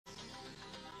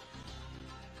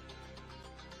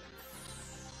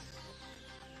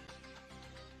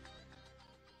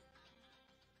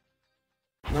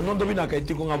Na non dobina ka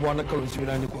iti ko nga buwan na kalon si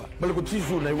binani ko. Balik ko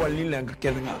tisu na iwalin lang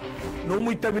kaketa nga. No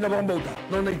mo itabi na bang bauta.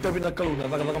 No na itabi na kalon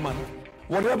na taka man.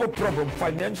 Whatever problem,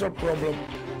 financial problem,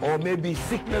 or maybe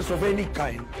sickness of any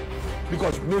kind,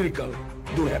 because miracle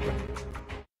do happen.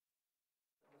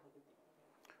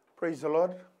 Praise the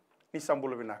Lord.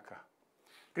 Nisambula binaka.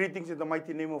 Greetings in the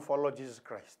mighty name of our Lord Jesus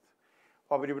Christ.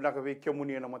 Pabili binaka we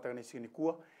kemuni na matanga ni sini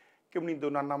kuwa. Kemuni do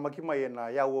na makimaya na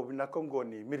yawo binaka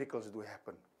ngoni miracles do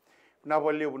happen. Na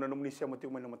wale una numni siya mati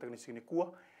umay na matanga ni sini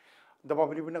kuwa. Da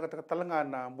pabili binaka talanga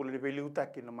na mbula ni beli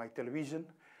utaki na my television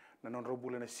na non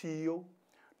bula na CEO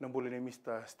na mbula ni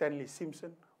Mr. Stanley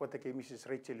Simpson wata kay Mrs.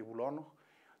 Rachel Bulono.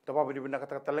 Da pabili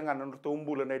binaka talanga na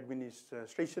mbula na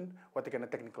administration wata kay na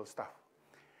technical staff.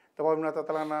 Tapos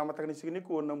natatala na matang ni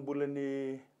ko ng bulan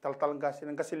ni taltalang kasi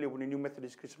ng kasiliw ni New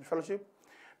Methodist Christian Fellowship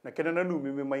na kinananumi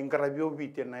may maingkarabyo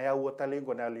bitin na yawa taling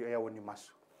ko na ayaw ni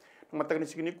Maso. Nang matang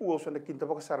ni ko so nakinta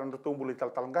pa kasaran rutong bulan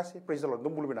taltalang kasi praise the Lord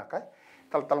ng bulan binakay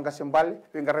taltalang kasi mbali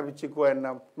ingkarabyo chiko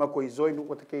na makoizoin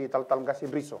wata kay taltalang kasi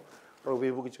riso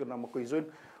robe buki chiko na makoizoin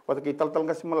wata kay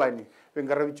taltalang kasi malani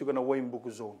ingkarabyo chiko na waim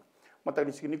buku zone. Matang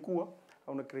ni ko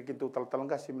ang nakrikinto taltalang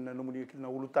kasi na numuni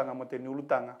na ulutanga mateni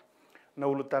ulutanga na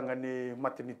ulutanga ni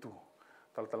matinitu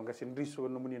taltalanga sin riso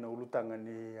numuni na ulutanga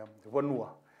ni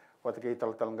vanua wata kay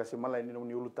taltalanga si malay ni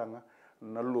numuni ulutanga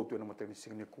na luto na matani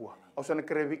signi kuwa ausa na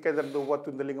krevi kay dar do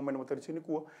watu ndalinga man matani signi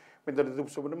kuwa mendar do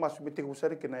so na masu bitik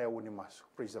usari kinaya woni masu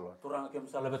praise the Lord turang kem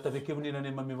sala beta bikim ni na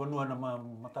mami vanua na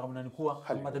matakam na ni kuwa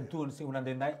matan tu sing unan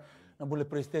denai na bule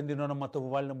president di nona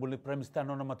matobal na bule prime minister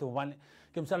nona matobal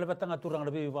kem sala beta ngaturang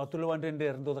na bi watu lewan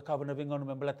render do da kabana bingon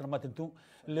na belat na matin tu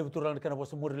lev turang kana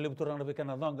boso mur lev turang na be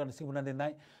kana dongan sing unan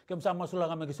denai kem sama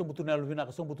sulanga me kesumbutu na luvina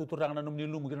kesumbutu turang na numni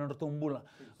lumu kina tumbula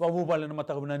wa bubal na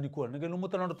matakam na ni kuwa na gelu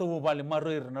mutan na tobal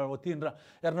maroir na watinra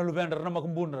erna luvendra na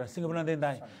makumbunra sing unan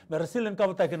denai merasilen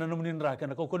kabata kana numni ra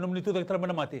kana ko numni tu da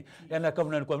trama mati yana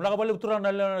kabna ko la kabale turang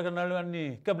na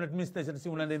ni cabinet minister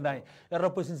sing unan denai era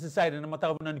position society na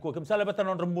matakam na ni ko sala beta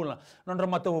non rembula non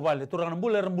ramato vale turang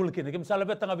rembula rembul kini kem sala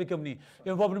beta ngabi kem ni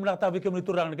kem bob ni nakta bi kem ni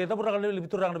turang ke ta turang le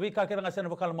turang bi ka kera ngasana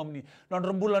bakal mamni non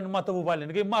rembula ni mato vale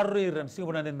ke mariran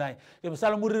singuna dendai kem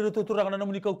sala murir tu turang na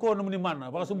namni ko namni mana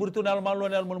ba sumbur tu nal malu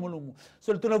nal mulmulumu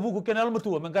sol tu na buku kenal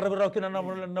matu men garab raw kena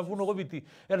na funo ko biti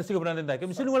era singuna dendai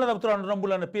kem sini wala turang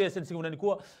rembula na PSN singuna ni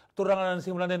ko turang na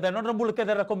singuna dendai non rembula ke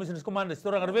dara commission command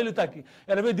turang revelu taki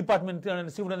era be department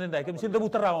singuna dendai kem sin debu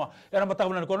tarawa era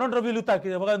matablan ko non revelu taki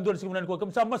ba sigunan ko kem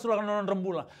sama sulakan non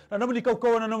rembula na namni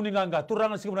kau na namni nganga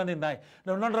turang sigunan dendai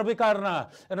na non rabi karna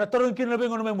na tarong kin labe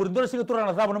ngono memur ndor sig turang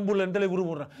na sab rembula ndele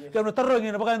burumura kem na tarong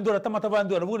ina baka ndor tamata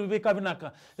bandor bugi be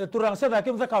kabinaka turang sada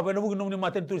kem zakaba na bugi nomni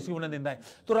maten tur sigunan dendai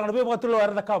turang na be baka tulo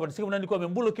ar zakaba sigunan ko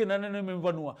membulo kin na ne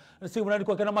membanua sigunan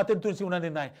ko ken maten tur sigunan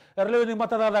dendai erle ni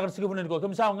mata da sigunan ko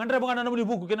kem sa ngandre baka namni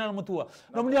buku ken na mutua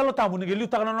namni alo tamu ni gelu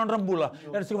tak non rembula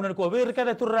er sigunan ko be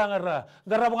rekada turang ara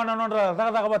garra baka non ra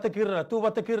da batekir tu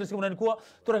batekir sigunan ko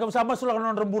turang sama sulak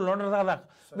non rembul non radak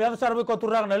biar sarbe ko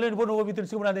turang na len bono bitin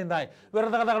sigunan dendai biar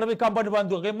radak lebih kampanye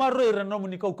bantu ke maro iran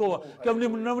nomni ko kem ni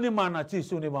nomni mana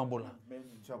cisu ni bambula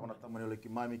siapa nak tamani oleh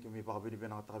kimami kimi pakabini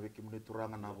benang takabe kimi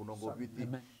turangan na bunongo biti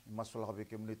masula kabe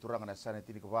kimi turangan na sana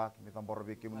tini kwa kimi tambor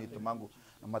be kimi tumangu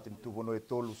na matin tubono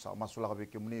etolu sa masula kabe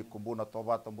kimi kumbuna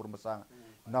toba tambur masang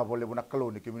na boleh buna kalau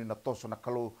ni kimi na toso na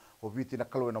kalau obiti na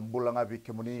kalau na mbula ngabi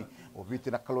kimi obiti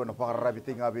na kalau na pakar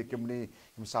rabiti ngabi kimi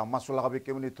sa masula kabe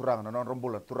kimi turangan na non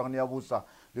rombula turang ni abusa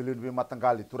lilin bi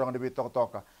matanggali turang ni bi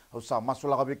toka usa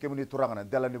masula kabe kimi turangan na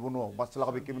dela ni buno masula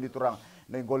kabe kimi turang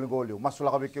na ngoli masula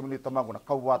kabe kimi tamangu na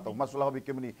kawato masula kabe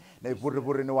kimi na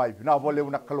burre ni wai na boleh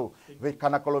buna kalau be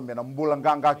kana kalau me na mbula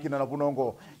nganga kina na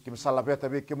bunongo kimi sala beta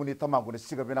be kimi tamangu na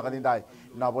siga be na kanindai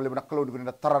na boleh buna kalau ni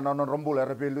na tarana non rombula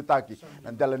rebe lutaki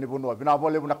na dela ni buno na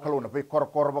boleh buna kalau na be kor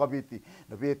bakabiti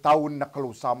na be taun na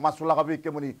kalau sa masula kabe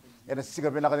kimi ena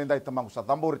siga be na kanindai tamangu sa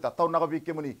tamborita taun na kabe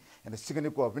kimi ena siga ni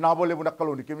ko na boleh buna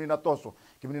kalau ni kimi na toso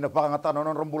kimi na bakangata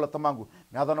non rombula tamangu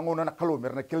me ada na ngona na kalau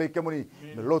mer na kile kimi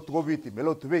me lotu kobiti me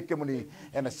lotu be kimi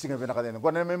ena siga be na kanindai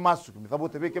ngona me masuk mi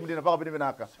tabote be kimi na bakabini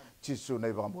benaka cisu na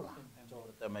ibangambula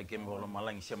tamai kem bolo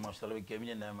malang sia mastala be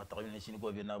kimi na matakini sini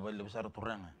ko be na bale besar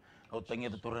turanga au tangi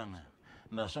turanga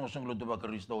na song lo doba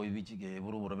kristo o vici ke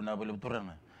buru be na bale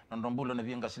turanga non rombula na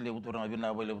vinga sile turanga be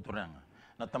na bale turanga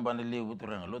na tambane le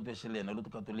turanga lo de sile na lo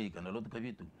katolika na lo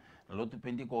kabitu na lo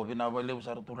pendiko be na bale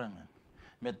besar turanga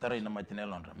metare na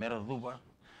matinelonra mera duba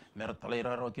mera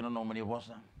talaira ro kino no mani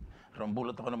bosa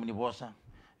rombula to na mani bosa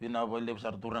bina bale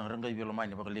besar turang rengai belo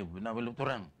mani bakale bina bale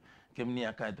turang kemni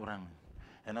akai turang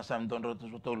ena sam don ro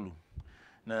tolu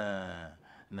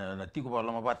na tiko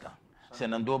bala mabata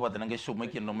Sena ndo bata nge suma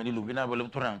ki no mani lubina bole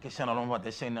turanga ke sena lo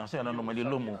bata sena no mani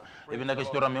lumu e bina ke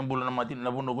stora membulu na mati na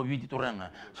bono go viti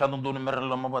turanga sa ndo no merla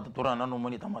lo mabata turana no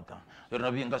mani tamata e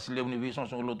rabi ngasile ni vi son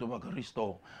lo to ba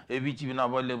Kristo e viti bina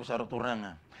bole busara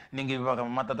turanga ninge ba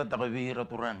mata tata go vira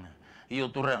turanga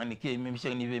iyo turanga ni ke mi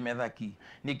miseng ni ve medaki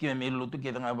ni ke me lo to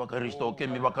ke nga ba Kristo ke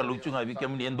mi ba ka lucu nga vi ke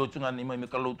mi endo cunga ni mi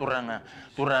ka lo turanga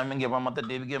menge ba mata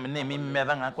de ke me mi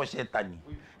medanga ko setani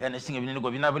ene singe bini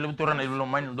go bina bele turanga lo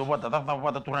mani do bata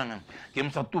bata turanga kem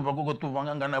sa tu ba go tu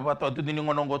banga ngana bata tu dini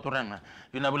ngono go turanga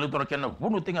bina bele turanga ken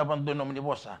bunu tinga bando no mini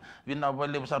bosa bina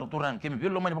bele besar turanga kem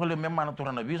belo mani bele memana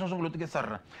turanga bi so so lo ke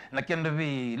sarra na ken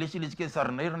vi lisi ke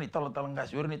sarna irni tala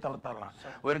ngasi irni tala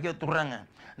ke turanga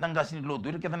nangasi lo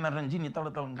dur ke na ranjini tala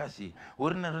ngasi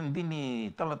irna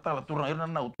randini tala turanga irna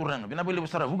na turanga bina bele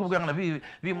besar bugu ganga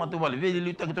vi matu bali vi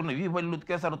lu tak turanga vi bali lu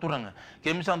ke sar turanga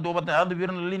kem san do bata adu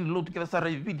birna lin lu ke sar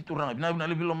vi di turanga bina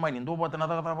le bilo mani do bata na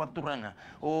ta turanga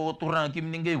o turanga kim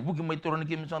ninge bugi mai turanga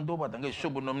kim san do bata ngai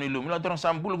sobo nom ni lu mila turang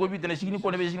sambul go bitene sini ko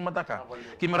ne be sini mataka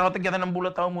kim rawata ke na bula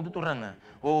taw mu turanga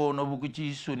o no buku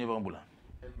ci suni bang bula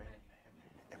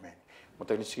amen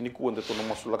mata ni sini ku ndo no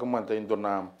masula ka manta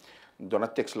dona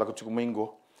text la ko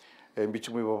chukumingo e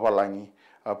bichu mi babalangi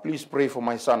please pray for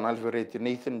my son Alvarez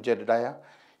Nathan Jedediah.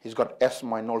 He's got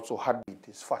asthma and also heartbeat.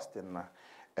 He's fast and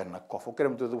cough. Okay,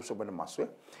 I'm doing so many maswe.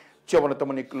 Cia wana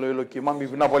tamani lolo ki mami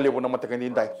bina vale bona matakani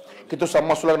indai. Kito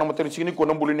sama sulang na matani sini ko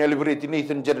nambuli ni Alvarez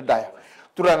Nathan Jedediah.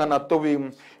 Turanga na tobi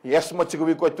asthma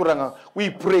chikubi ko turanga.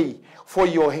 We pray for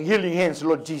your healing hands,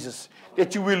 Lord Jesus,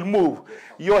 that you will move.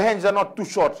 Your hands are not too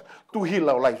short to heal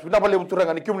our lives. Bina vale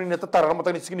turanga ni kimuni ni tatara na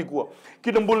matani sini ko.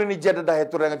 Kinambuli ni Jedediah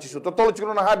turanga chisu. Totolo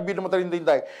chikuno na heartbeat na matani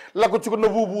indai. Lako chikuno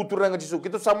vubu turanga chisu.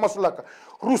 Kito sama sulaka.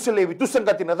 Ruselevi tu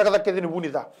sangatina daga kedini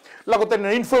bunida. Lako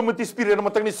tani infirmity spirit na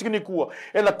matani sini ko.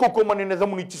 Ela koko mani ne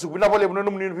zamuni chisu. Bina vale bona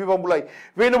numuni viva mulai.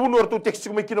 Vena bunu ortu text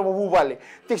ko mekina mabu vale.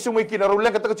 Text ko mekina ro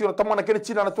lenga taka chikuno tamana kene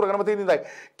china na turanga na matani indai.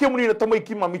 Kemuni na tamai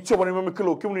kima mi choba ni mami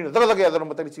kilo. Kemuni na daga ya na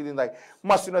matani sini indai.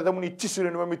 Masuna zamuni chisu ni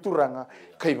mami turanga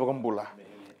kai bagambula.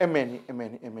 Amen,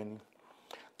 amen, amen.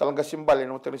 Talanga simbale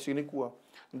na matani sini ko.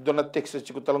 Dona text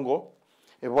chiku talango.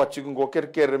 E wachi ngo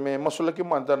ker me masula ki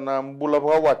manda na mbula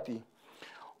bawati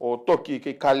o toki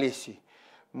ke kalesi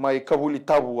mai kabuli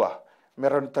tabua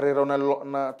meron tarero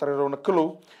na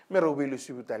kelo mero belu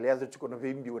sibutali ada chuko na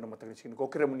vimbi wana matani sini ko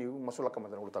kremuni masula ka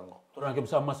manda utango turang ke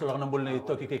sa masula na mbul na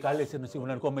toki ke kalesi na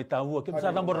sibunan ko mai tabua ke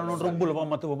sa tambor na rombul ba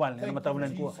matu bal na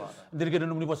matabulan ko ndirge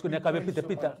no mni bosko ne kabe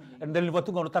pita ndel ni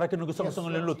batu ngoro tarake no song song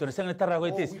le luto ne sanga tarako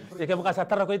itis e ke baka sa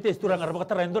tarako itis turang arba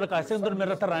tarako ndor ka seng ndor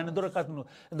mera tarane ndor ka no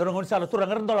ndor ngon sala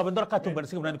turang ndor ndor katumban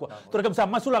sibunan ko turang ke sa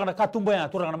masula na katumba ya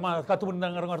turang na katumban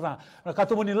ngorta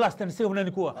katumban ni last ne sibunan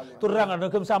ko turang na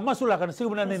ke sa masula kan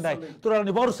sibunan ndai turang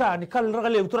ni borsa ni kal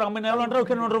ragale turang men alon raw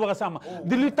ken non roba sama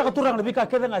dilita ka turang bika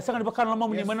ke nga sanga bakan la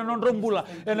mamni men non rombula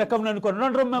ena kamnan ko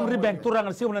non rom memri bank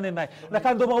turang sibunan ndai na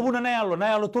kan do babuna na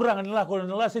yalo turang ni la ko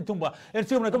la situmba en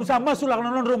sibunan ke sa masula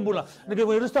non rombula ne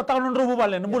ke resta ta non robu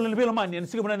balen mbul ni belo mani en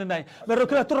sibunan ndai mero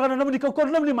kila turang na mni ko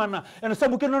nam ni mana en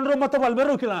sabu ke non rom tabal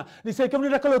mero kila ni se kamni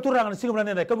rakalo turang sibunan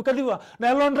ndai kam kaliwa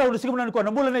na alon raw sibunan ko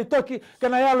na mbul ni toki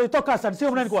kana yalo tokasan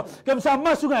sibunan ko kem sa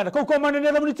masuga ko mani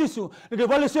ne namni tisu ne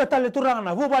vale sia tale turang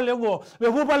na vu vale ngo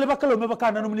vu vale bakalo me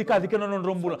bakana no mnikadi ke non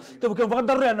rombula te ke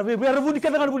vakandare na ve revu ni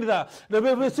kadanga bunida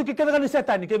ve suki kadanga ni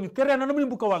setani ke kere na namni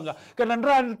buka wanga ke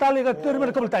nan tale ga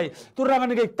terme ka bultai turang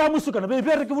ni ke tamusuka na ve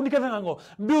ke buni kadanga ngo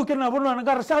biu ke na bono na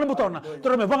gar sang butona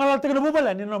tur me vangal te ke vu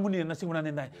vale ni namni na singuna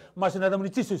ni ndai masuna namni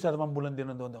tisu sa mambulan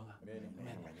din ndonga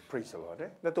praise the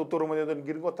Lord na to toro mo don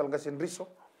girgo talga sin riso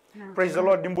praise the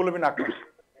Lord nimbulo binaka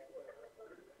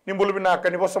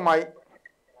ni bosamai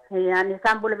ya ni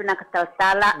sambul binaka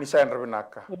tala ni sayan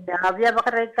binaka ya via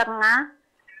bakare tanga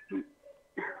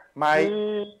mai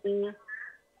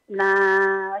na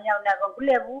ya na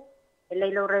golebu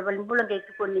elelo rebel bulan ke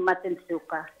ko ni maten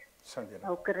suka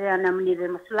au kreana mni de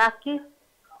maslaki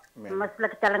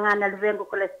talangana luvengo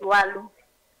kolestualu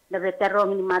na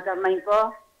veterong ni mata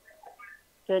maingo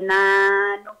kena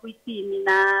no kuiti ni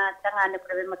na tangane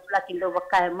prebe maslaki ndo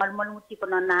bakai malmal muti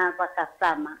kono na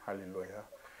bakasama haleluya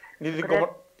ni di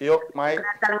ko yo mai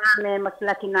talangane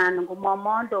maslaki na ngo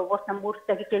momo do bosambur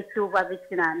te ke tu ba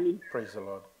bisinani praise the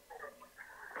Lord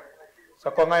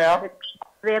sakonga ya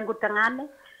vengo tangane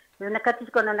na katis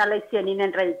kono na laisia ni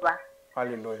nenraiba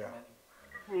haleluya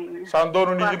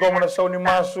sandono ni di ko na sauni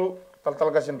masu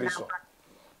tal kasin riso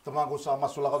Temangu sa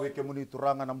masula kawe ke muni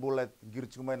turangan ambulet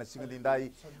girci kumai na singini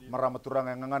ndai marama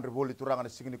turangan ngangan reboli turangan na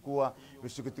singini kuwa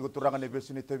besu ketiko turangan ne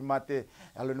besu ni tebi mate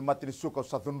alo ni mate ni suka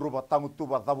sa thunruba tangu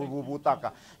tuba thabu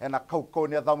bubutaka ena kau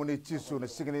ni adamu ni chisu na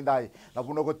singini ndai na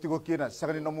bunogo tiko kina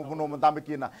sagani nomu buno mandame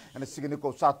kina ena singini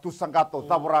ko sa tu sangato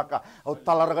thaburaka au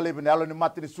talaragale alo ni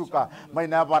mate ni suka mai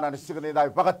na bana ni singini ndai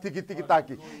baka tiki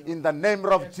taki in the name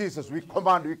of Jesus we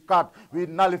command, we cut, we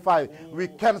nullify, we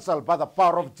cancel by the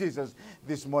power of Jesus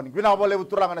this morning. Bina boleh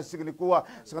turanga na sigini kuwa,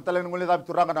 sekatalen ngule dabi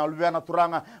turanga na lubiana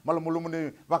turanga, malumulumu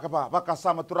ni baka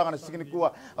sama turanga na sigini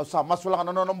kuwa, au sa masulanga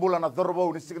na nonombula na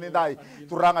dhorbo ni sigini dai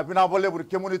turanga bina boleh buri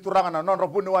kemuni turanga na non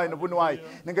robuni wai,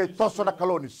 ningai toso na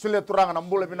kaloni, sile turanga na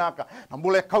mbule binaka, na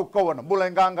mbule kau na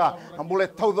mbule nganga, na mbule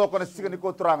taudoko na sigini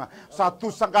kuwa turanga, sa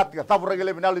tu sangatika,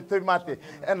 taburagele binali temate,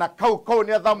 ena kau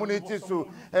ni adamu ni chisu,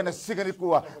 ena sigini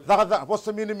kuwa, daga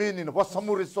bosa mini, bosa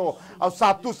muriso, au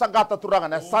sa tu sangata turanga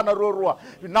na sana rurua,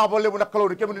 na boleh buna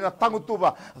kalori kemuni na tangu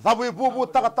tuba, dhabu ibubu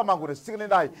taka tamangure, sigini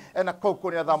dai, ena kau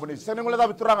ni adamu ni, seni ngule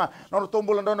dabi turanga, nono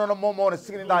tombula nono momo na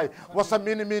sigini dai, bosa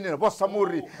mini, bosa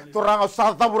muri, turanga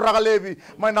sa dhabu ragalebi,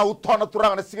 mai na utona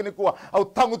turanga na sigini kuwa, au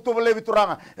tangu tuba lebi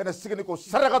turanga, ena sigini kuwa,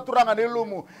 sarega turanga ni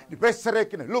lumu, ni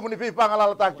beserekine, lumu ni pipanga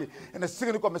lalataki, ena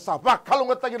sigini kuwa mesa,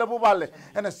 bakalunga tagi na bubale,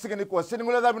 ena sigini kuwa, seni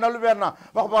ngule dabi na lubiana,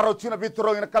 bakabaro china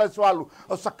biturong ina kala swalu,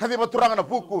 au sakadi ba turanga na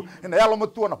buku, ena yalo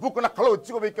matua na buku na kalau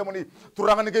chiko bike muni,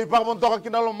 turanga ni gaipa bontoka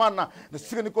kinalo mana, na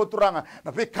sigini kuwa turanga,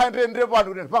 na bikain rendre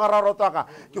banu, na bakararo taka,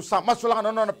 kiu sa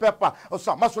masulanga na pepa, au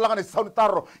sa masulanga ni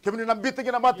saunitaro, kemuni na biti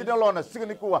kina mati ni alona,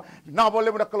 sigini kuwa, na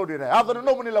boleh buna kalau dire, ado na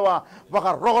nomu ni lawa,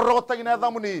 bakar rogo tagi na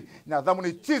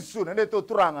adamuni chisu, na neto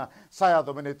turanga, saya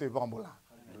do meneto ibambula.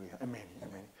 Amen.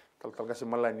 Tal kasi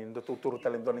malani ndo tuturu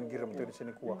talento ng giram to ni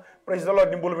sini kuwa. Praise the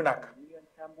Lord nimbulu binaka.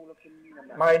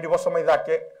 Mga hindi bosa may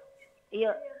dake.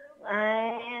 Iyo.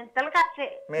 Tal kasi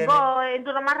go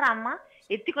ndo na marama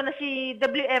iti ko na si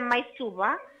WM may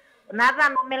suba.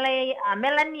 Narama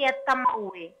melania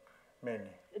tamawe. Amen.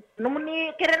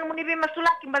 Numuni keren muni be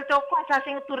masulaki balto ko sa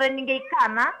sing turen ningay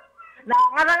kana. Na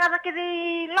ngara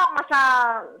kedi long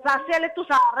sa sele tu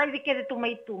sa rai kedi tu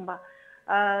may tumba.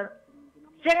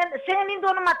 Sengan indo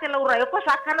na matela uray ko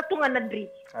sa kana tungan na dri.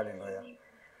 Hallelujah.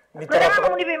 Ni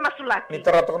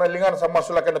tarato na lingan sa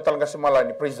masulaki na talaga si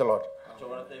malani. Praise the Lord.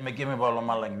 Mekeme balo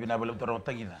malang binabalo turang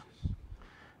tagida.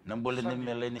 Nambole ni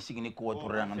mele ni sigini kuwa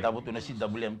turang, dabutu na si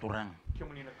WM turang.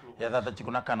 Ya tata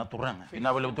chikuna kana turang.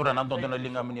 Binabalo turang nanto na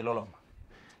linga mini lolom.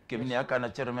 Kemini akana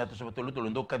cerme ato sebetulu tulu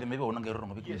ndo kade mebe onang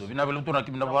gerong bikindo. Binabalo turang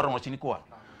kimina warong sini kuwa.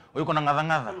 Oy ko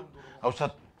ngada.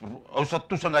 Ausat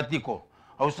tu sangatiko.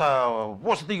 Ausa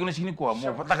bos tigo na sini kuwa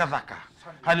mo pataka.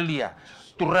 Haleluya.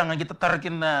 Turanga kita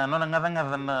tarakin na nona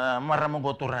ngada na maramo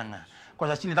go turanga. Ko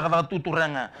sa sini taka tu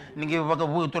turanga. Ningi baga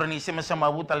bu turani sama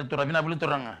butal turabina bulu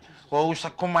turanga. Ko usa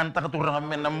komanta ka turanga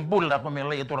men nambula pa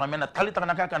mele turanga men tali taka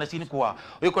nakaka na sini kuwa.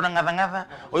 Oy ko na ngada.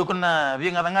 Oy ko na vi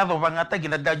ngada bangata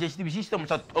gina digestive system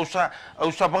usa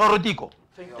baga rotiko.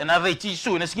 Na vai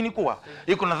chisu na sini kuwa.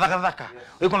 Iko na daka.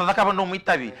 Iko na daka no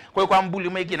mitabi. Ko ambuli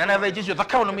mai kina na vai chisu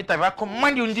daka no mitabi. I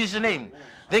command you in Jesus name.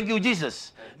 Thank you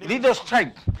Jesus. Lead us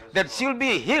tribe that she'll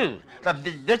be healed. That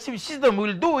the digestive system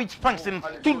will do its function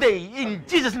today in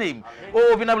Jesus name.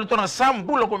 Oh binablo to na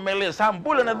sambula ko mele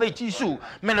sambula na vai chisu.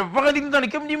 Men vaga din tan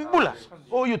kem dimbula.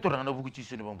 Oh you to na buku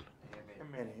chisu ni bambula.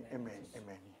 Amen.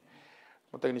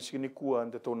 Matay ni sini kuwa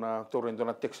ando to na torrento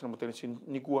na text na matay ni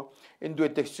sini kuwa endo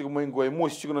text ko mo ingwa mo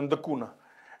sigo na dakuna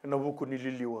na buku ni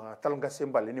liliwa talanga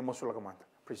sembale ni masula kamanta.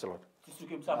 Praise the Lord.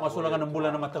 Masula ng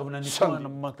bulan na matakabunan ni ko na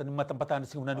matampatan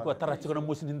si kunan ko tara siguro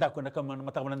mo sininda ko na kam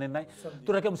matakabunan nay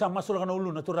tura kam sa masula ng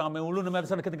ulo na tura kam ulo na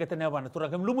meron kating katanyawan tura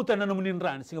kam lumutan na namunin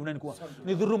ran si kunan ko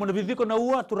ni duru mo na bidi ko na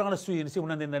uwa tura na suyin si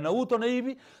kunan nay na uto na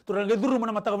ibi tura nga duru mo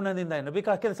na matakabunan nay na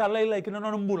bika ken sa laylay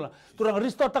kinano ng bulan tura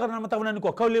risto ta na matakabunan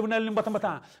ko kaw lebu na limbata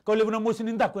kaw lebu na mo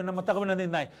sininda ko na matakabunan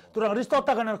nay tura risto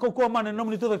ta na ko ko man na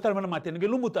namunin tura tar man mati nga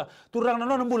lumuta tura na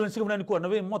no bulan si kunan ko na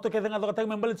be moto kaya nga katang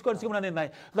membalit ko si kunan nay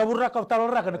dabura ka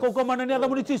talora kan ko mana ni ada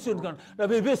muni chisun kan da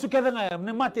be besu ka nga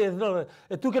ne mate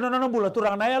tu ke no bula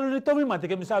turang na yalu ni tomi mate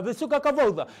ke misa besu ka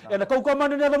voda e na ko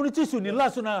mana ni ada muni chisun ni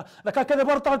lasu na ka ke de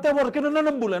portal te bor ke no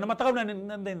bula na mata ka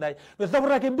na ndai be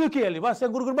sabra ke bilki ali ba se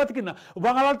gurgur batkina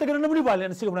bangalal te ke no muni bale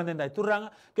na sigam na ndai turang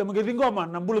ke mge dingoma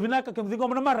na bula binaka ke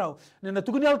dingoma na marau ne na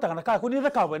tukuni alta na ka ko ni da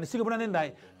ka ba ni sigam na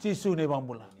ndai chisun ne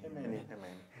bambula. Amen.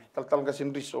 Tal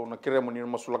kasin riso na kiremo ni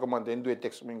masula kamanda endo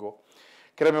text mingo.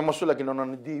 Kira masula kino na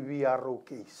DVRO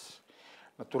case.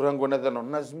 Na turango na dano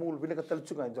nazmul binaka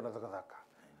talchunga ito na takataka.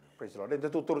 Praise the Lord. Ito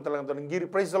tuturo talaga ito ng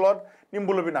giri. Praise the Lord.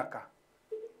 Nimbulo binaka.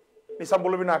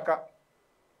 Nisambulo binaka.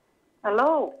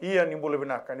 Hello. Iya nimbulo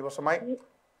binaka. Ni ba samay?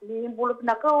 Ni bulu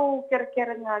na kau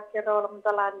kira-kira ngakira orang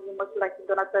talan ni masulaki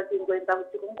donata tinggo yang tahu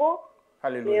cikungko.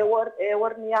 Haleluya.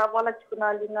 Ewar ni awala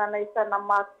cikuna lingana isa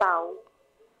nama tahu.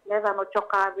 Leda no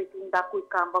cokabi tinda kui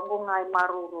kambang go ngai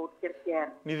maruru kira-kira.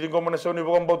 Ni tinggo mana so ni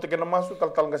bukan bau tekan masuk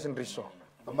tal ngasin riso.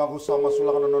 Tamagu sama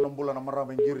sulakan nonon bulan na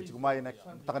marami ngiri cikumai nek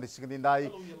tangan disigini dai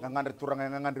ngangandri turanga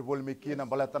ngangandri bol mikina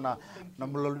balatana na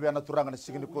melalui ana turanga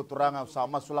disigini ko turanga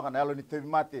sama sulakan alo ni tebi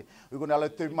mate iguna alo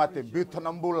tebi mate bita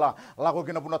nambula lago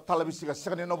kina buna talabisi ga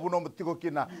sigini no buno mtigo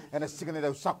kina ena sigini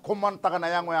dai sa koman tagana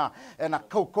yango ya ena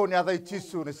kau ni ada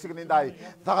cisu ni sigini dai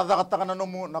daga tagana no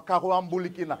mu na kago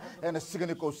ambuli kina ena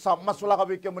sigini ko sama sulaka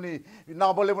bi kemuni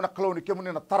na bole buna kloni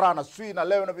kemuni na tarana sui na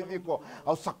leona bidiko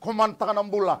au sa koman tagana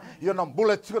mbula yo na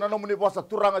mbula cikana no muni bosa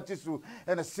turanga cisu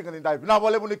ena sigani dai na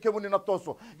bole muni kemuni na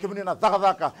toso kemuni na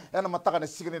daka ena mataka na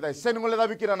sigani dai sen ngole da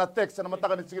bikina na text ena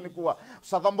mataka na sigani kuwa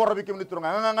sa tambora bikini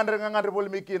turanga ngangandre bole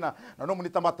mikina na no muni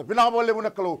tamata bina bole muni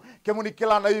kalo kemuni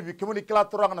kila na ibi kemuni kila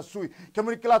turanga na sui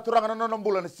kemuni kila turanga na no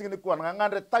mbula na sigani kuwa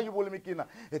ngangandre tayu bole mikina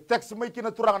e text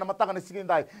mikina turanga na mataka na sigani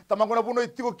dai tamanguna buno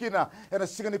itiko kina ena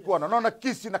sigani kuwa na no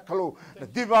kisi na kalo na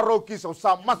divaro kisi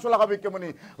sa masula ka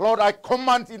bikemuni Lord I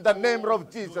command in the name of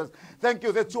Jesus. Thank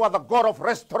you that you are the God of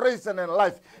restoration and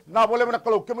life. Na boleh mana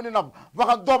kalau kemuni na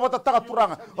bahkan dua bata taka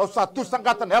turanga. O satu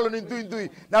sangkatan halo ni indui,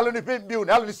 halo ni pembiu,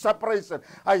 halo ni separation.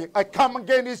 I come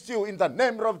against you in the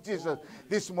name of Jesus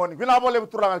this morning. Bila boleh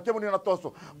turanga kemuni na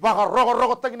toso. Bahkan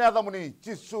rogo tagini ada muni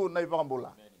Jisu na ibang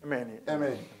bola. Amen.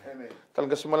 Amen.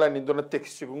 Talaga semalan ni dona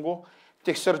text cikungo.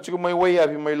 Texter ciku mai waya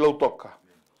bi mai lautoka.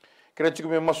 Kira ciku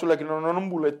mai masula kina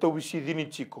nonambula tau bisi dini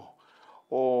ciko.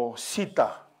 O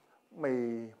sita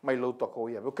mai lautoka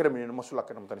waya. Kira mai masula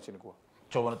kina mtani sini kuwa.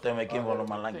 Coba na tema kim wala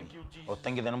malangi. O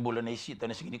tangi dan bulan na isi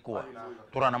tan sigini kuwa.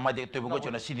 Turana made to bugo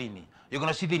na sidini. Yugo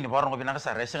na sidini barang bina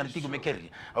kasara sengan tigo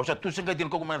mekeri. Au sa tu senga din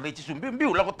ko kuma rechi sumbi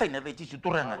biu la ko taina rechi su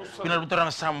turanga. Bina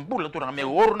turanga sambula turanga me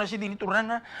wor na sidini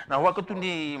turanga na wakatu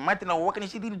ni mati na wakani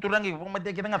sidini turanga ko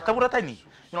made kina ngabura tani.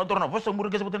 Bina turanga bosa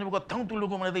murga sebutani ko tang tu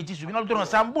lugo ma rechi su bina turanga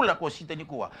sambula ko sitani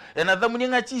kuwa. Ena damuni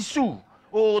ngachi su.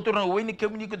 O turang weni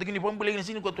kemuni ko tegini pambule ni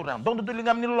sini ko turang dong tu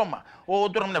lingam ni loma o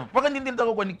turang na pakan din ta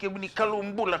ko ni kemuni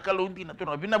kalumbula kalundina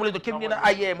turang bina boleh to kemuni na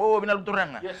ayem o bina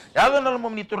turang ya ga na mo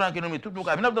ni turang kenu tu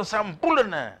ka bina to sampula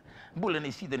na bula ni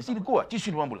sini ko ci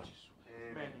sini pambula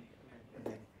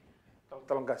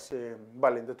Talang kasi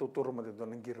balin da tuturo mo do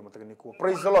nang giro mo tegini ko.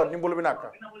 Praise the Lord, nimbulo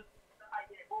binaka.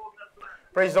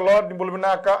 Praise the Lord, nimbulo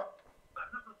binaka.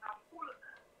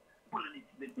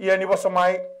 Iya ni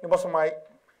bosamai.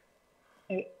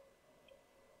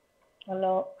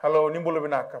 Hello, nimbulo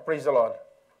binaka. Praise the Lord.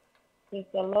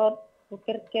 Praise the Lord.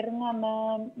 Ukir-kir nga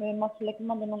na may masulak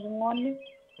man na ngoni.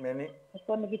 Meni.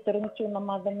 Ako na gitarong chuna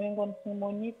madam yung kon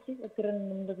sumoniti. Ukiran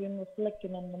nang dabi masulak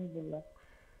yun ang nambula.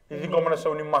 Hindi ko man sa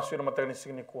unim masu na matagal ni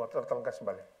signi kuwa. Talang kasi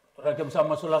bali. Rakyat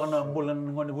sama sulakan na bulan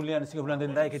ngoni bulian siga bulan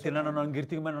den dai ketina na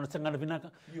ngirti man na sangana binaka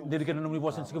dedi kana numi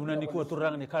bosan siga bulan ni kuwa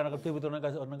turang ni kana ka tebi to na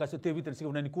ka tebi ten siga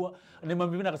bulan ni kuwa ni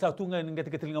mami binaka sa tunga ni ngati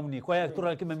ketelinga muni kwa ya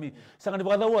turang ke mami sangana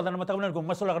bakada wa na mata bulan ko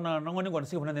masulakan na ngoni ngoni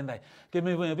siga bulan den dai ke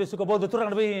me besu ko bodo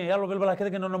turang be yalo bel bala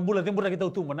ketenga na bulan timbura kita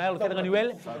utuma na yalo ketenga ni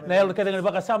wel na yalo ketenga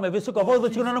baka sama besu ko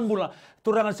bodo siga na bulan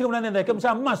turang siga bulan den dai ke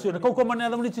sa masu na ko ko man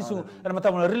na muni cisu na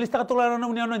mata bulan rilis ta turang na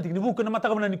muni na ni buku na mata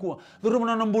bulan ni kuwa duru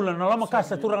na bulan na lama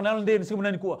kasa turang na den siga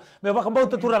bulan ni kuwa me baka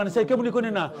bauta turang ni sai ke muni ko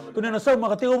na sa ma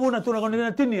katego buna turang ni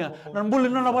na tinia na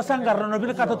bulan na basanggar na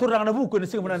bina kata turang na buku ni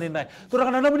siga bulan den dai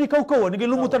turang na muni kau ni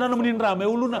lumutan na muni rame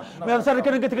uluna me sar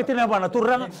ke ketina bana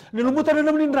turang ni lumutan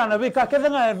na muni rana be ka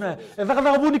kedenga na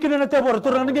kata buni kini na tebor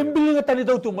turang ni gembiling tani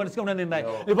tau tumban siga bulan den dai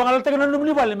ni bangal tegan na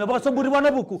muni bale me baka samburi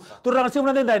bana buku turang siga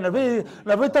bulan den dai na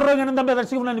be terang na ndambe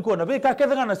siga bulan ni ko na be ka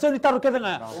kedenga na seni taru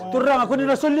kedenga turang ko ni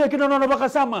na solia kino na baka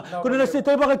sama ko ni na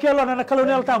sitay baka kiala na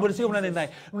kolonial tambo siga bulan den dai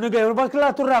nega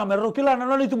baka turang me rokila na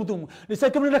no tumutum ni sa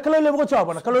kemni na kalale mo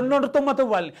chapa na kalon no to mata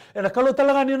wal na kalon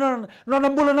talaga ni no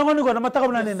nambulan na ngoni ko na mata ka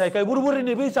bulan den dai kay buru-buru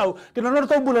ni bisau kino no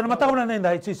to bulan na mata ka bulan den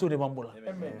dai sisu ni bambula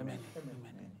amen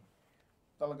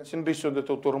Talaga sinriso de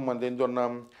tuturo man den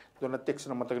dona text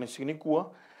na mata ni signi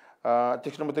kuwa.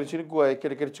 Text na mata ni signi kuwa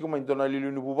kere chiku man dona lilu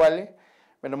ni bubale.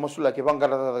 Mena masula ke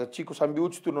bangara chiku sambi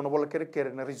uchu no bola kere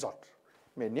na resort.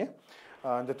 Menye.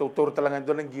 De tuturo talaga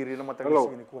dona giri na mata ni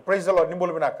signi kuwa. Praise the Lord,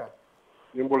 nimbulo binaka.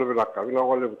 Nimbulo binaka. Ina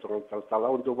wale butron tala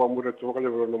unto bamure to kale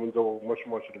no mundo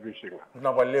mosmo servicing.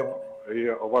 Na wale.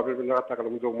 Iya, obabe binaka kala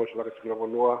mundo mosmo la signa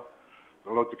bonua.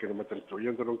 Lo tikene mata to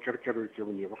yendo no kere ke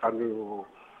muni bakanu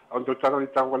untuk cara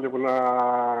ditanggal di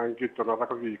bulan gitu, nak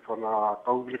aku di kau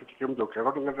bila kita kem do,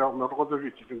 kalau dengan orang kau tu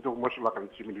itu untuk masalah kan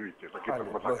sini itu, kita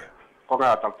macam ko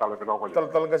nga tal be no ko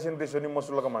tal gasin de soni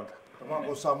masula kamanta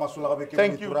Mango sama sula ka be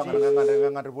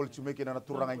turanga nanga bol chume kina na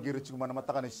turanga ngiri chuma na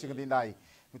mataka ni singdi nai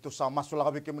mito sama sula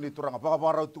ka be kemni turanga baka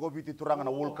bara tu ko biti turanga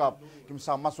na World Cup kim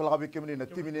sama sula ka be kemni na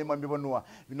timi ne mambi banua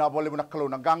bina bole buna kalo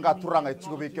na ganga turanga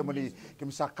chiko be kemni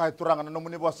kim sakai turanga na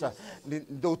nomuni bosa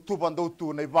do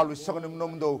tu na ivalu sagani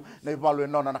nom do na ivalu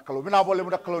no na kalo bina bole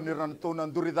buna kalo ni ran to na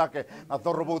nduri dake na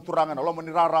torbo turanga na lomo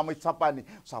ni rara mai sapani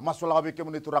sama sula ka be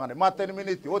kemni turanga ne mate ni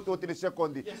miniti oti ni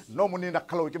sekondi nomuni na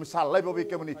kalo kim sala be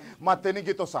kemni mateni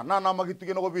gitu sa nana magitu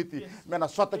kino biti mena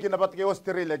swata kina batke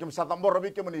Australia kim sa tambor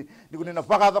bi kemni diguni na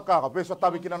baka ka beso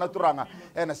tabi kina na turanga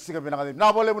ena siga bina ngadi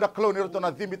na bole muda klo ni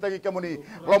rotona dimbi tagi kemni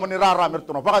lomo ni rara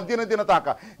mertono baka dina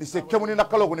taka ni se kemni na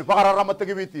klo ni baka rara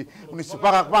matagi biti ni se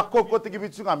baka bako ko tagi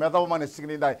biti nga meta mane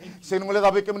signi dai se ngule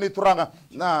tabi kemni turanga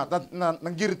na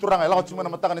ngiri turanga la chuma na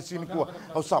mataka ni signi kuwa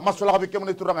au sa masula bi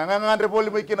kemni turanga ngandre bole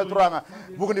mai kina turanga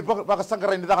buguni baka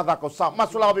sangara ni taka taka sa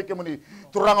masula bi kemni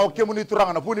turanga o kemni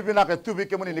turanga na buni bina ka tubi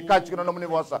kemuni ni kachi kono nomuni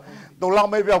wasa do lang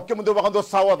mai bia kemundo bakando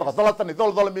sawa ta dolatani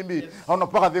dol mimbi ono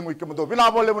paka dengu kemundo bina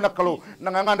bole muna kalo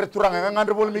ngangandre turanga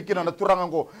ngangandre bole mikina na turanga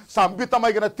ngo sambita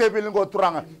mai gena tebil ngo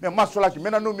turanga me masulaki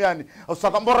mena numiani o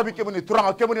sakambora bi kemuni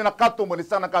turanga kemuni na katumba ni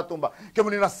sana katumba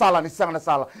kemuni na sala ni sana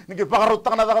sala ningi pakaru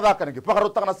tangana daka ningi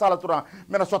pakaru tangana sala turanga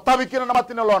mena so tabi kina na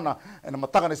matine lona ena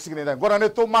mataka ni signi dai gora ne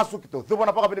to masukito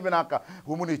tubona paka binaka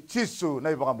humuni chisu na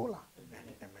ibakambola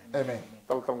amen.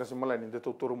 Tal kasi malani de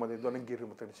tuturu made do nang giri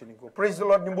mutani sini ko. Praise the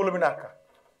Lord, nimbulo binaka.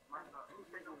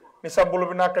 Ni sambulo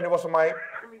binaka ni wasamai.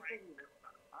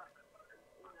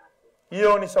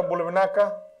 Iyo ni sambulo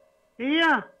binaka.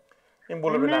 Iya.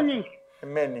 Nimbulo binaka.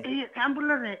 Amen. Iya,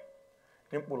 sambulo re.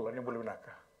 Nimbulo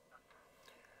binaka.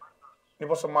 Ni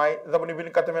wasamai, dapat ni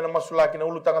bin kata mena masulaki na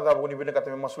ulu tanga dapat ni bin kata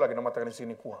mena masulaki na matakan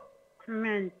sini kuah.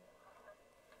 Amen.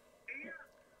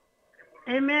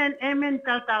 Amen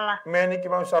tala. Amen iki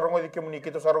mau sarungo di kemuni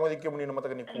kita sarungo di kemuni na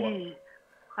matakan kuah.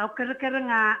 Au kera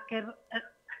nga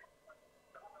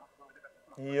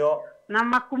Iyo.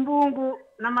 Nama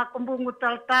kumbungu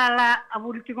tala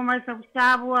abuli tiko mai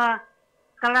sabu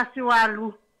kalasi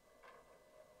walu.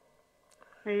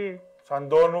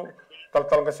 Sandonu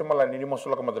tal kasi malani ni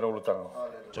masula ka madana ulutang.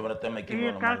 Coba tema iki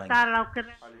mo malani. Tala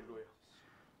kera.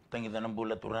 Tangi danam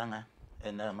bula turanga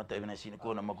ena mata ibna sini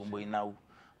ko na makumbo inau.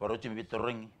 Baru cuma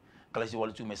bitoreng kalasi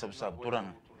walu cuma sab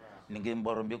turang ningi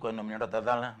borom bi ko na mnyata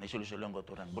dala ni sulu ngo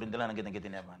turang burindala na kita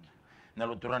ne bana na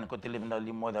lu turang ko tele na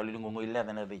limo da lu ngo ila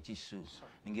na de chisu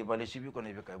ningi bale sibi ko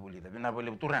ne be ka buli da bina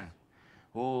bale turang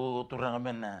o turang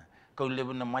menna ko le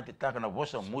na mati ta kana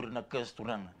bosa mur na kes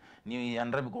turang ni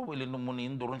andrabi ko bele no muni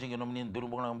ndurun singi no muni ndurun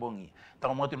bong na bongi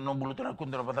ta mo tin no bulu turang ko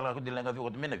ndara badala ko dilenga ko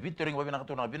mena vitoring wa bina ka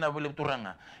turang bina bale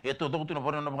turanga eto do tu no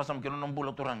porno na basam kino no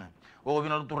bulu turanga o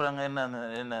bina turanga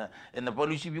na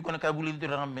polisi bi ko na ka buli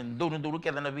turanga men do no ke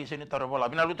na bi seni tarabola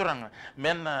bina lu turanga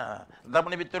men da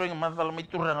ne vitoring masal mi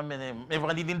turanga men me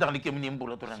va di dindang ni kemni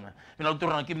bulu turanga bina lu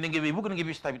turanga kim nge bi bu ko nge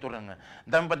bi sta bi turanga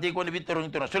dam pati ko ne vitoring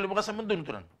turanga selu ba sa mendun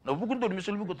turanga no bu ko do mi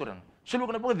selu bu ko turanga selu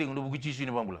ko na ba ding no bu ci sini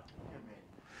bambula.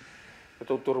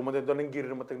 Ito turu mo din doon ng giri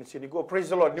naman ni sini ko. Praise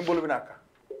the Lord, nimbulo binaka.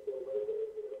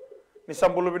 Ni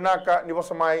sambulo binaka, ni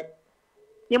wasamay.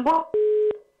 Nimbo.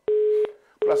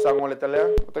 Klasang wala talya.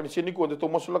 Matag ni sini ko, dito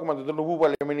masulak man, dito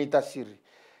nububali, menita siri.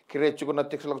 Kirecho ko na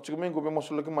text lang ko mengo, may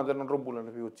masulak man, dito rombulan na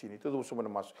biyot sini. Ito doon sumana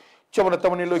mas. Chama na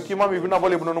taman nilo, kimami,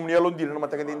 binabali mo na nung niyalon din na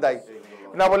matagan dinday.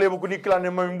 Binabali mo kuni klan,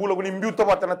 mamimbulo, kuni mbiuta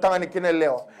mata na tangan ni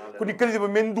kineleo. Kuni kali ba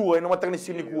mendua na matagan ni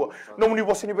sini kuwa. Nung ni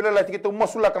boss ni bilala, tikita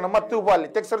masulak na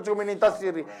matubali. Text lang ko menita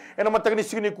siri. Na matagan ni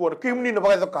sini kuwa. Kimni na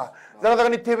bagay ka. Dala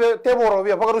ni teboro,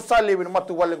 biya bagaru sali na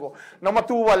matubali ko. Na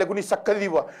matubali kuni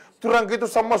sakadiba. Turang kito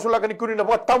sa masulak ni kuni na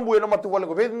baga tambu na matubali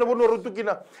ko. Bedi na bono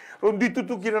rutukina.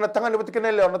 Ditutukina na tangan ni baga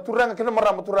kineleo. Na turang kina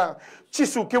marama turang.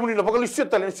 Chisu kimni na bagalu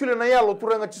siyotali. Sila na yalo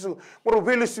turang chisu. Moro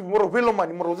velo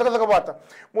mani. Moro daga bata.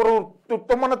 Moro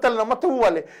tomana tal na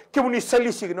matubali. Kimni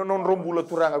salisi na non rombula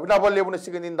turanga. Binabali mo na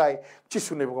sigandinday.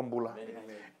 Chisu na ibang bula.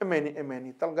 Amen.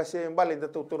 Talaga siya yung bali.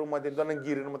 Dato turuma din. Doon ang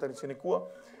giri na matanin sinikuha.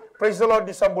 Praise the Lord.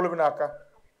 Di sa bulo binaka.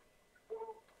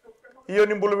 Iyo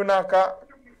ni bulo binaka.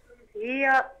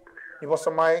 Iya. Ibo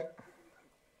sa may.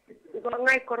 Ibo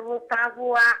ngay korbo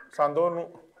tabua.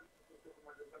 Sandonu.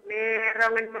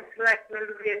 Merong maslak na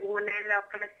lubiyan mo na ila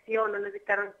operasyon na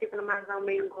nabitarang tip na masang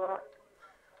minggo.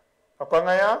 Apa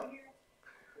nga ya?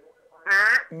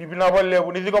 Ni binawale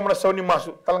bu ni diko mana sauni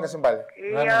masu talang kasimbale.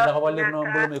 Iya. Nak awal no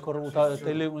belum ekor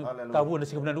tele tabu na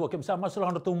sikap nandu kem sama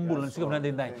sulah ndo tumbul sikap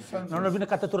nandu nai. Nono bina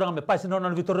kata turang me pas nono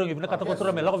vitorong bina kata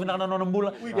kotorang me lako bina nono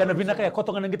mbula ya na bina kaya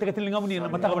kotongan ngite ketelinga muni na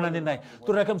mata nandu nai.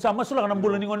 Turang kem sama sulah na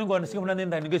mbula ningon ningon sikap nandu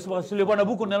nai. Ngai sulah sulebana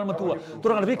buku nel matua.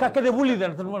 Turang bi kakek de buli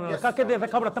dan kakek de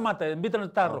kabra tamata bitan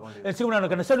taro. Sikap nandu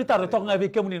kana sali taro tok ngai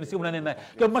kem muni sikap nandu nai.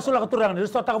 Kem masulah turang ni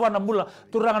sto takabana mbula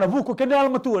turang na buku kenal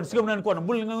matua sikap nandu ko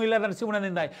mbul ngai ladan sikap nandu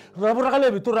nai. Rabura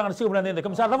kale biturang sikap nandu nai.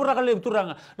 Kem sa rabura kale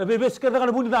biturang na bebes ke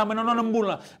dengan buni dame nono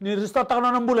nambula ni rista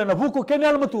takana nambula na buku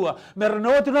kenal matua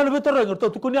merno tina le bitoreng to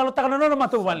tukuni ala takana nono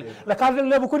matu vali la kale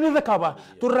le buku ni rekaba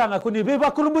turanga kuni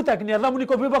beba kurumbuta kini ala muni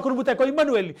ko beba kurumbuta ko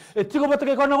Emmanuel e tiko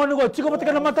batake ko nango ngo tiko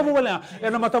batake na mata wala e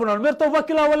na mata wala merto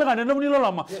bakila wala ngane no muni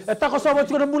lolama e tako so ba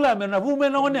tiko nambula me na bume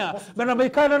no nya me na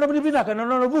meikana no muni binaka no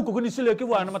no buku kuni sile ki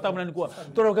wa na mata mani ko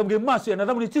toro kam ge masu na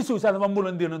muni tisu sa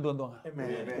mambula ndino ndo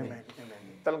amen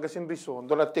talang kasin riso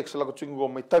ndona text la ko tsingo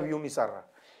mai tabi unisara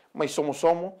mai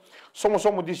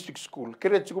somo district school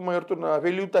kere chiku mai orto na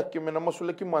value tak me na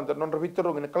masula ki manda non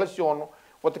ravitero ne klasiono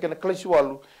wata ke na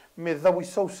klasiwalu me dawi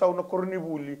sau na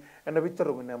kornibuli na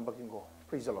vitero ne ambakingo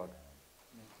praise the Lord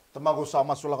Tamago sa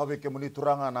masula ka ke muni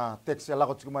turanga na text la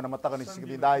ko chiku mana mataka ni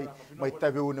sigidi dai mai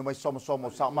tabiu ni mai somo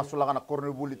sa masula kana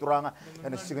kornibuli turanga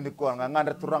ena sigini ko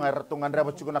ngandra turanga rato ngandra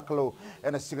ba chiku na klo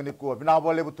ena sigini ko bina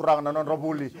bole bu turanga na non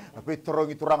rabuli na vitero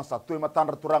ngi turanga sa tu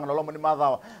matandra turanga na lomo ni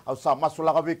madawa au sa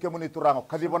masula ka ke muni turanga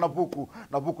kadi bona buku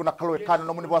na klo e kana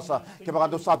no muni basa ke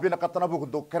bagando sabi na katana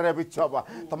buku do kerebi chaba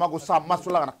tamago sa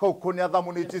masula kana ko koni ada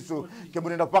muni jisu ke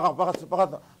muni na baka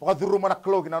duruma na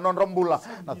klo na non rambula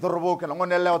na dorbo ke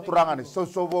ngone turanga ni so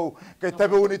wo ke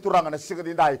tabe uni turanga na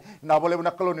sigadi dai na bole na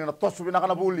koloni na tosu bina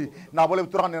kana buli na bole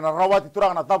turanga na rawati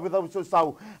turanga na tabu so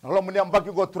sau na lo muni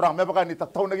ambaki go turanga me baka ni ta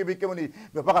tauna gi bike muni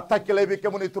me baka takile bike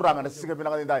muni turanga na sigadi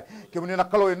bina kana dai ke muni na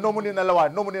koloni no muni na lawa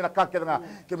no muni na kake nga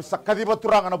ke sakadi ba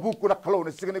turanga na buku na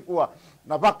koloni sigadi kuwa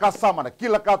na baka sama na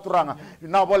kila ka turanga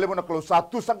na bole na kolo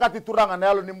satu sangati turanga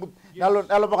na alo ni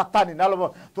alo baka tani na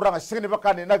alo turanga sigadi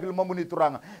baka ni nagil mamuni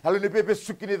turanga alo ni bebe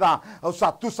sukini da au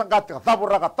satu sangati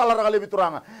taburaga talara kali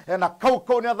bituranga ena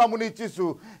kau ni ada muni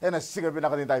chisu ena siga bina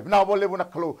kadin dai bina bole buna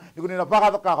kalo nikuni na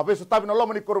baga ka beso tabi na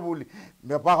lomo ni korbuli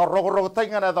me baga rogo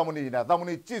tainga na ada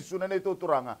muni chisu na itu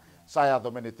turanga saya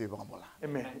do meniti bangamola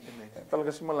amen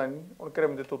talaga simalani on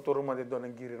krem de tuturo ma de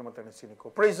donan giri na matana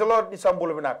siniko praise the Lord ni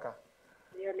sambulo binaka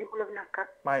ya ni bulo binaka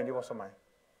mai di bosa mai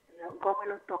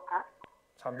gomelo toka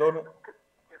sandono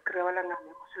krewala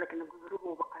ngame ko sula kina guru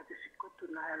mo baka de sikko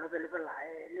tuna lo bele bela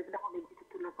le bina ko ni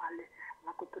tuna pale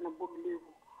aku tu nak beli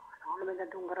bu. Kalau mereka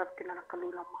tu ngarap kena nak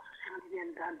keluar masuk sini dia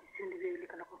dan di sini dia beli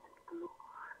kalau masuk keluar.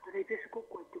 Jadi itu suku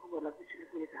kuat tu kalau di sini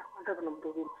dia. Anda pernah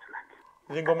berdua lagi.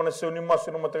 Jadi kau mana seni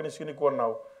masuk nama teknis sini kuat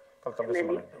nau. Kalau tak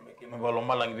semua. Kalau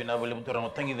malang bina boleh beturang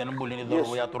tangi dan boleh ni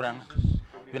dulu ya turang.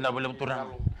 Bina boleh beturang.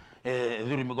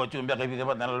 Dulu mi kau cuma biar kita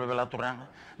buat nala bela turang.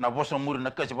 Na bos umur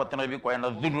nak kasih buat nala biar kau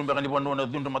na dulu biar ni buat na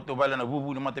dulu matu bala na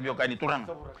bubu ni matu biar kau ni turang.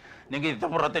 Nengi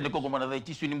tabaratan ni koko mana dai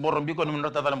tisu ni borom biko ni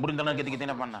menata dalam burin dalam kita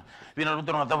na mana. Bina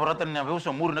beturang tabaratan ni bos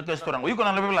umur nak kasih turang. Iko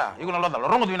na bela, iko na lada.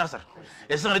 Rongo tu binasar.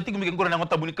 Esang ni tiga mikir korang nak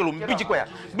tabu ni kelum. Bici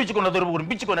kau na dulu burin.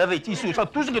 Bici kau na dai tisu.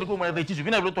 Satu sengkir kau mana dai tisu.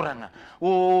 Bina belu turang.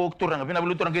 Oh turang. Bina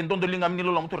belu turang. Kenton tu lingam ni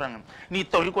lolam turang. Ni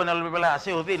tahu iko na bela.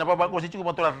 Seothi na bapa kau si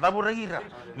cukup turang. Tabu ragira.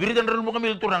 Biri dan dalam bukan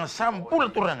milik turang.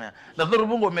 Sampul turang. Na dulu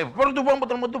bungo me. Perlu tu bang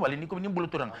betul betul balik. Ni kau ni bulu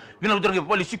turang. Bina belu turang.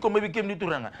 Polisi kau me bikin ni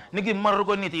turang. Ni kau maru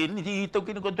kau ni tahu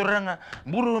kini kau turang.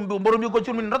 Buru kau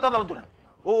cuma rata dalam turang.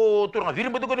 Oh turang.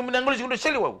 Biri betul kau ni menanggal si kau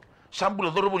seli wau.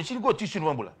 Sampul dulu bungo sini kau tisu ni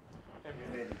bula.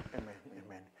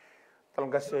 Amen.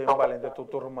 Talang kasih balen de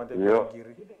tutur rumah de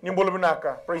giri. Nimbul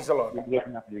binaka. Praise the Lord.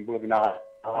 Nimbul binaka.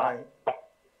 Hai.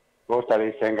 Kau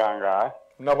tadi sengganga.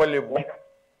 Nabalebu.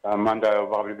 Manda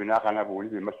babi binaka na buli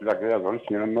masih lagi ada orang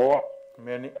sini no.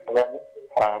 Meni.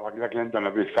 Bagi lagi yang tanah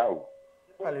besau.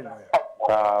 Haleluya.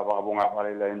 Bagi bunga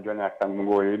balik lain jangan akan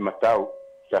menggoi matau.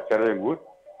 Secara lembut.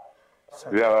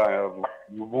 Dia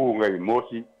bunga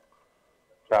emosi.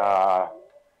 Saya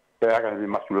akan lebih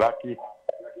masuk lagi.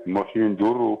 Emosi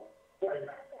dulu.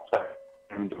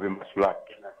 Untuk lebih masuk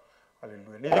lagi.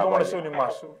 Haleluya. Ni kau mana seni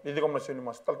masuk. Ni kau mana seni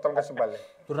masuk. Tal kasih balik.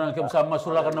 Turang kem sama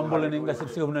sula kan nambol ni ngasih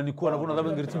sih guna ni kuana pun ada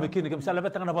ngirti mekin kem salah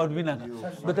betang na baud binaka.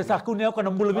 Bete saku ni aku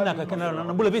nambol binaka kena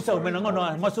nambol bisa menangono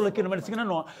masuk lagi nama singana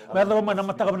no. Merda mana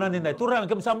mata kan nandai. Turang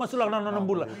kem sama sula kan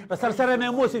nambol. Dasar sare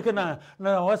na emosi kena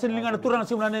na wasin lingana turang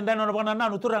sih nandai no bana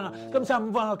nanu turang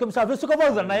kem sa besu ka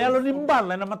baud na yalo nimbal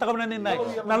na mata kan nandai.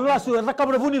 Na lasu na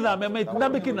kabra bunida me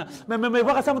nambikina me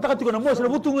baka sama takati ko na emosi na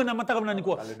butungan na mata kan nani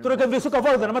ko. Turang kem besu ka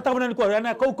baud na mata kan ni ko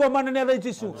ana ko mana ne da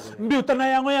jisu mbiu tana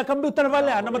yango ya kambiu tana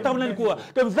vale ana matamna ni ko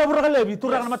ke zabura lebi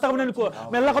turang na matamna ni ko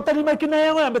me la ko tani makina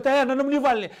yango ya betaya na namni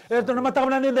vale e to na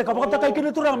matamna ni de ka ko ta kai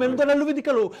kini turang me ndo na luvi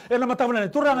dikalo e na matamna ni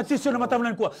turang jisu na matamna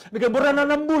ni ko ni ke borana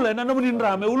na mbula na namni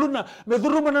ndra me uluna me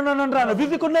duruma na ndra na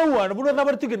vivi ko na wa na buno na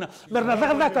bartigina merna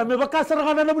zakaka me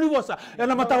bakasara na namni bosa e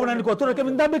na matamna ni ko turang ke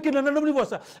ndambe kina na namni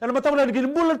bosa e na matamna ni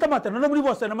mbula tamata na namni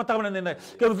bosa na matamna ni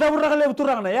ke zabura lebi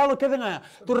turang na yalo ke denga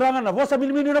turang na bosa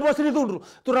milmini na bosa ni tundru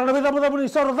turang na beda beda ni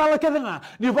soro dala ke denga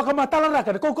ni baka matala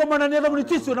raka ko mana ni namni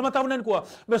jisu na matamna ni ko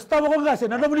me stava ko gase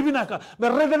na namni binaka me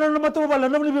rede na matamu bala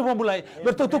namni bi bambulai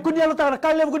me to kunya lo ta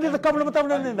kale ko ni ta kamla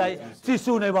matamna ni dai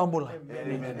jisu na bambulai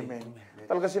amen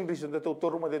talaga sin reason to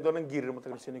turu mo de donan giri mo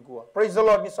tagal sinigua praise the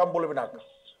Lord ni sambolo binaka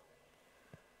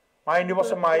mai ni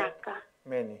bosa mai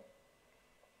meni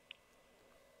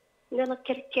Dana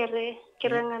kerkere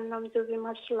kerangan nam dubi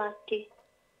maslaki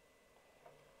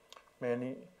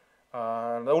meni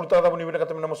na ulta ta buni binaka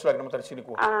tamina maslaki na tagal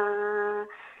sinigua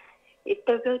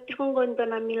ito tingo ndo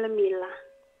na mila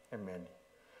amen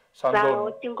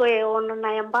Sao tingo e ono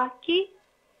na yambaki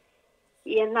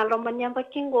ia na loma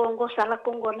nyambaki ngongo sala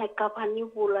kongo na kapani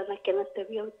bula na kena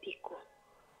tabia utiko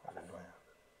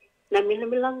na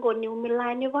mila ngoni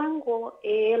umilani wango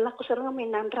e la kusaranga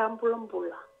menandra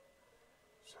ambula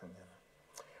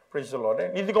praise the Lord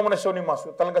niti ko mana soni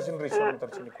masu talaga sin reason tar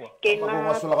sini ko Mago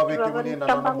masula ka beki muni na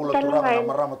nambula turanga na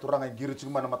marama turanga giri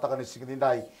chuma na mataka ni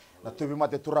sigindai na tubi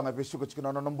mate turanga besu ko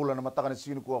chikina na nambula na mataka ni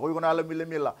sigini ko ko na ala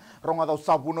mila ronga da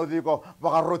sabuno diko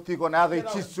baka roti ko na ga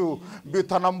chisu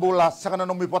bita nambula sanga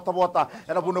no mi bota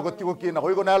era buno ko tiko kina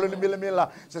ko na ala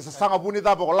mila se sanga buni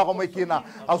da ko la ko mai kina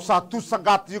au sa tu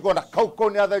sangati ko na ko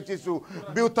ni ada chisu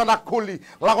bita na kuli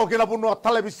la ko kina buno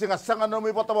televisinga sanga no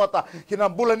mi bota kina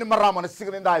bula ni marama ni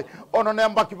sigindai ono ne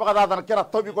ambaki baka da na kera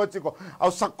tobi ko chiko au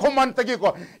sa command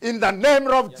ko in the name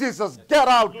of Jesus get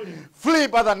out flee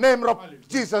by the name of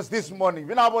Jesus this morning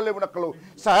vinabole bunakalo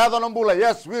sayado nambula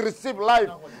yes we receive life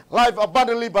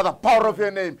abundantly by the power of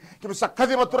your name kimsa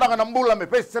kadima turanga nambula me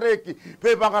pesereki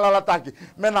pe bangala lataki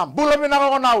menambula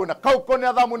minako nawe na kaukoni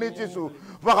adamu ni Jesus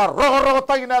baka rogo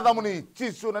tagi na adamu ni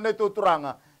Jesus na neto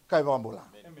turanga kai bambula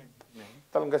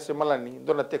talaga semalani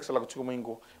dona teksa lagu chuko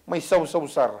mingo mai sau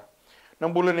sara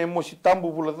nambula ne mosi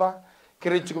tambu bulada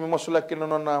kere chuko masula ke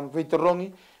nona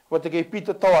veitorongi wate ke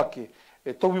pito tawake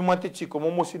e tobi mate chiko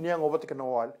momosi niang obate ke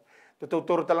nawal te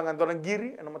toro talangan dona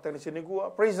giri ana matani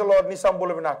sinigua praise the Lord ni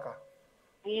sambolo binaka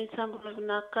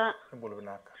sambolo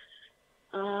binaka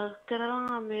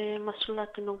keranga me masula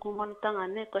ke no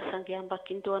gumantangane ko sangiamba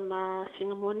kindo na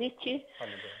singamonichi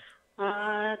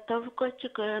tavu ko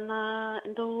chiko na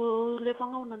ndo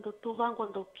levanga na ndo tuvango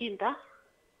ndo kinda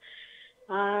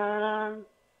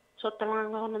so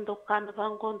talanga na ndo kana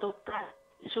vango ndo pra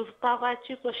surtava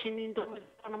chiko shinindo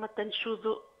na matan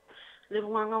sudo le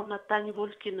bunga na tani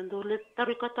volkin ndo le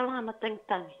tariko talanga na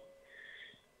tani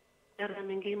era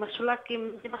mingi masulak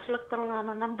talanga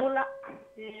na nambola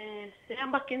se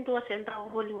amba kinto asenta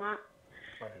volinga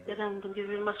era ndungi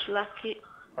masulaki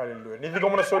haleluya ni digo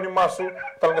mona soni masu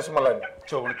talanga semalani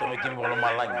coba to mekin bolo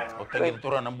malanya o tangi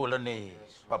turang nambola ne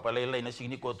papa lele na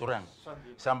signi ko turang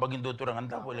sambagin do turang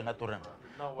anda boleh ngaturang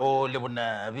o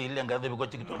lebona vile ngade ko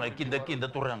cik turang kinda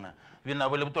turang vina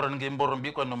boleh turang ngem borom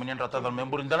bi ko no menen rata dal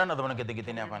memburin dalan ada mana kete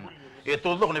kete ne afan e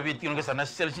to do ne bitin ke sana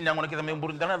sel sinyang ngona kita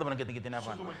memburin dalan ada mana kete kete ne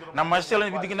afan na masel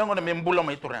ne bitin ngona membula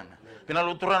mai turang vina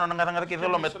lu turang na ngata kete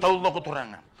lo me tau do ko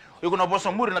turang Iku na bosa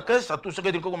muri na kes satu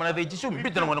sekali ko mana teji sum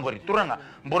bitan ngona ngori turanga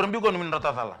borom bi ko no min rata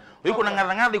dala iku na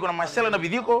ngada iku na masel na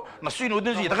bidiko na suino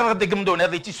udun si takata tegem do na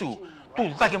teji su tu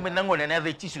tak yang menang ngone na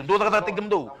teji su do takata tegem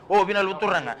do o bina lu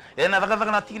turanga e na takata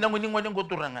na tina ngoni ngoni ko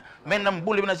turanga men nam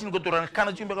bule bina sin ko turanga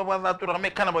kana chumbe ka bada turanga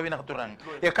me kana ba bina ka turanga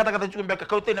e kata chumbe ka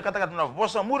kaute na kata na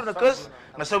bosa muri na kes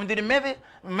na saundini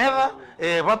meda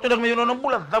e batu na me no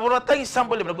bula da bora tai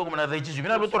sambole na ko mana teji su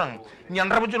bina lu turanga nyan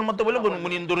rabu jul mato bole gon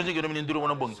munin doro jige munin doro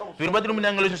wona bong firma dinu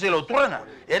minang ngalo selo turanga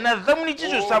e na zamni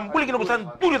jisu sambuli kino busan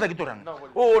turi ta turanga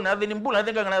o na deni bula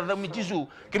de na zamni jisu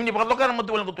kimni bakalo kana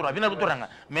mato bole ko turanga bina turanga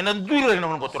menan duri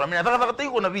na ko turanga mena ta tai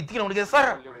ko na vitina ko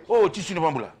sara o jisu ni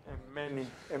bambula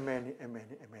amen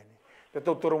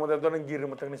teto toro mo da dona giri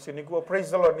mo tagni sini ko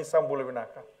praise the Lord ni sambule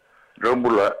binaka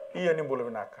Rombula iya ni bule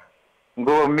binaka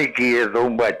ngo miki e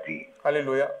dombati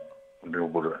haleluya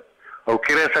Rombula o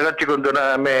kire sagati ko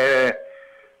dona me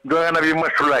dona bi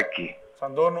masulaki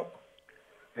sandono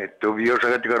itu bio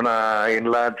sagati ko na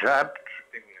inla chat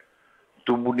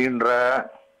tumunindra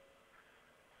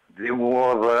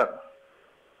demuova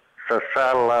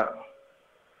sasala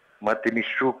matini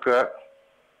suka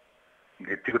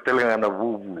getiko telanga na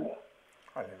bubu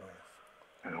haleluya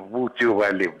bubu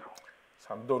valebu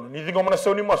Sandono ni dingo mana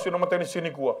soni masu na matani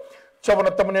sini kuwa chava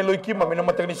na tamane lo ikima mina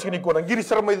matani sini kuwa na ngiri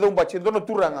sarma idong bachi ndono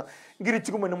turanga ngiri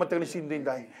chiku mina matani sini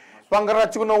ndai pangara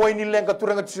chiku na waini lenga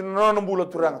turanga chisu na nambula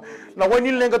turanga na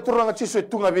waini lenga turanga chisu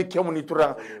tunga be kemuni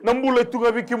turanga nambula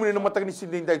tunga be kemuni na matani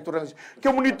sini ndai turanga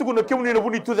kemuni tuku na kemuni na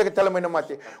buni tu daga talama na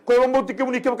mate ko bambo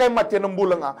kemuni kem kai mate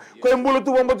nambula nga ko nambula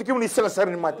tu bambo kemuni sala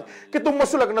sari mate keto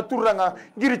masula na turanga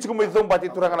ngiri chiku me idong bachi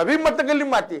turanga na be matangali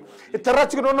mate itara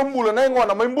chiku na nambula na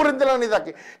ngona mai mbura ndelani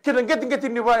dake kena ngeti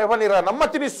ni vanira na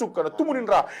mate ni suka na tumunin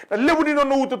ra na lebu ni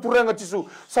no uto turanga chisu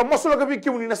sa masula ka be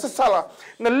kemuni na sasala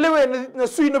na lewe na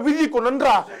sui na ko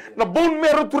nandra na bone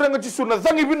marrow turanga chisu na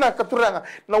zangi bina ka turanga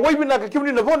na wai bina ka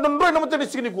kimni na vondo ndoi na matani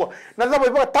sini kwa na zaba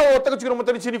ba tawo ta ka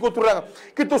matani sini ko turanga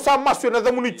kito sa masu na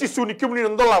zamuni chisu ni kimni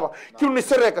ndolaba kimni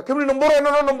sereka kimni mboro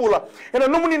na nambula ena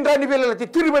nomuni ndani bele lati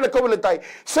tiri bena kobele tai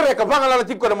sereka bangala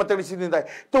lati ko na matani sini dai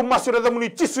to masu na zamuni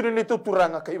chisu ni to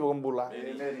turanga ka ibo mbula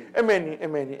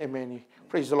amen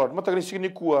praise the lord matani sini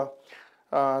kwa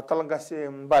talangase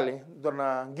mbale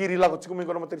dona giri lago chikumi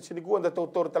kono materi sini ku anda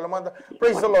tor talamanda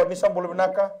praise the lord ni sambolo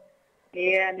binaka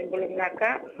iya ni bolo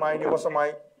binaka mai ni wasa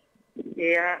mai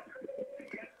iya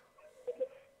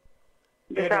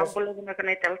ni sambolo binaka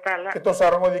na tala kito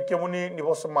sarango di kemuni ni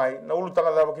wasa mai na ulu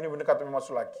tanga da bakini binaka to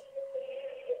masulaki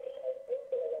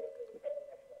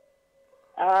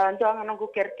ndo anga nangu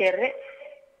kerkere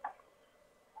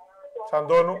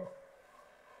sandonu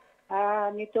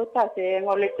ni tota se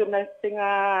ngole tuna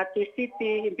singa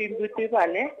TCP bimbuti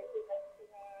vale.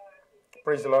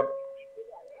 Praise the Lord.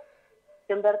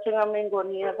 Tendar singa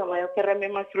mengoni ya sama yo kere me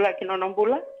masula kino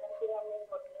nambula.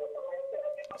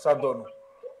 Sadonu.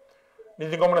 Ni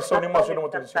dingo mana soni masu no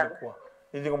motel sini kwa.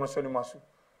 Ni dingo mana soni masu.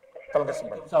 Talga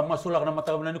sembali. Sa masula kana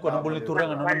mata kabana ni ko nambuli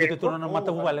turanga no ngite turanga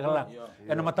mata bubale kala.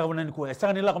 Ena mata kabana ni ko.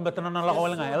 Sa ni la kombeta na la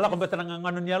kawala nga. La kombeta na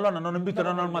ngano ni alona no mbito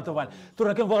na mata bubale.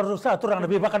 Turanga ke varu sa turanga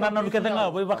be baka na no ketenga,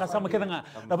 be baka sama ketenga.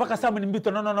 Na baka sama ni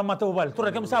mbito na mata bubale.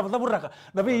 Turanga ke sa buraka.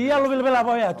 Na be yalo bel bela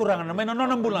ba ya turanga na meno no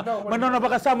mbula. Meno na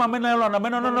baka sama meno alona,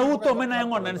 meno na uto meno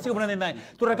ngona ni siguna ni nai.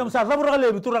 Turanga ke sa buraka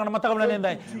le turanga na mata kabana ni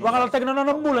nai. Wangala tagna no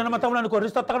mbula na mata kabana ni ko.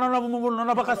 Rista tagna no mbula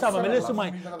na baka sama mele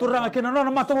sumai. Turanga ke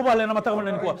no mata bubale na mata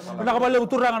kabana ni ko. Nakabale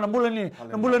turanga na mbula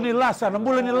ni lasa na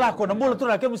mbula ni lako na mbula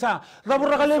turanga kemisa na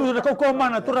buraka lebu na ko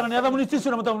mana turanga ni adamu ni tisu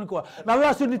na matamu ni ko na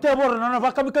lasu ni tebor na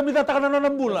baka kami data kana na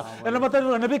mbula na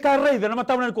matamu na bika reide na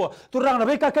matamu ni ko turanga na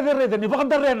bika ka reide ni baka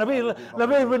ndare na be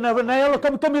na yalo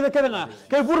kami da kenga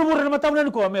ke buru na matamu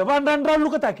ni ko me banda ndra lu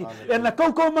kataki na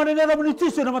ko mana ni adamu ni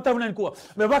tisu na matamu ni ko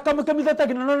me baka kami data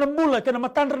kana na mbula kana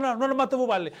matandra na matamu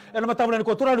bale na matamu ni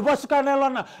ko turanga ni basuka na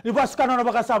lana ni basuka na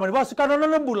baka sama ni basuka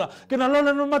na mbula kana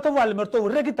lana na matamu bale to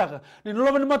regitaka ni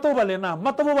lo men mata bale na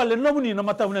mata bale no muni na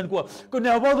mata bunan ko ko ne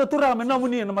abo tura me no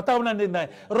muni na mata bunan dai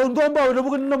rondo ba no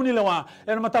bugun no muni lawa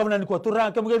en mata bunan ko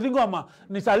tura ke mo ngoma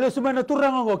ni sale sumena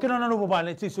tura ngo kino na no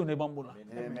bale sisu ne bambula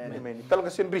amen talaga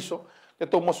sen riso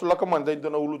to masula kamanda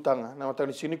indona ulutanga na mata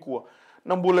ni sini kuwa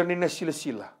na mbula ni na sila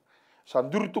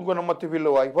sandur tungo na mata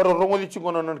bilawai waro rongo di chungo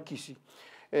na kisi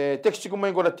text ko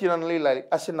mai ngora tiran leilai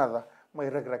asenada mai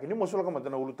ragraki ni masula kamanda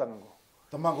na ulutanga ngo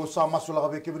Tamango sa masula ka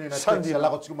be kibuni na tsi la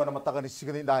ko tsuma na mataka ni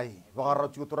sigini dai bakara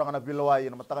tsi turanga na bilawai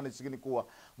na mataka ni sigini kuwa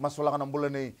masula ka na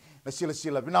mbulani na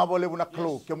sila binabole buna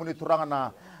klo kemuni turanga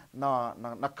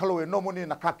na kalo no muni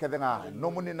na kakedenga no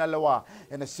muni na lewa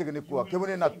ena sigini kuwa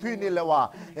kemuni na tuini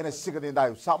lewa ena sigini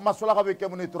dai sa masula ka be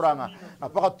kemuni turanga na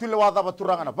paka tulewa da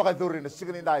turanga na paka duri na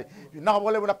sigini dai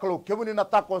binabole buna klo kemuni na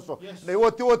takoso ne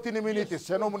woti ni minute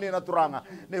seno muni na turanga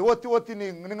ne woti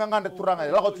ni ngangande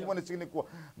turanga la ko tsuma ni sigini kuwa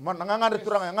ngangande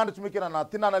turanga ngande tumikira na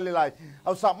tinana lilai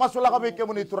au sa masula ka be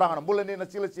kemuni turanga na bulani na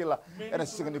sila ena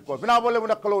sigini kuwa binabole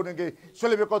buna klo nge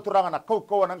solebe ko turanga na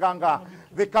ko na nganga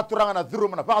be katuranga na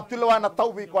dhuruma na tilawa na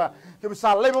taubi kwa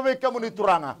kemisa lebo be kemuni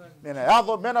turanga nena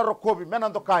yado mena rokobi mena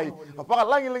ndokai apaka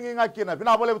langi ngakina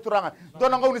bina bole turanga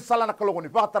dona ngoni sala na kalongoni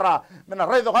patara mena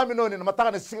raido gaminoni na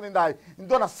mataka ne signi ndai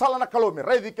ndona sala na kalomi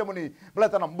raidi kemuni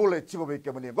blata na mbule chigo be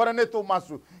kemuni gora neto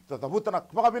masu tatabuta na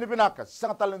paka bini binaka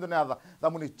sanga talendo nada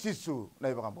damuni chisu na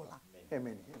ibanga bola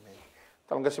amen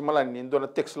talanga simalani ndona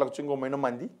text la chingo mai no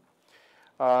mandi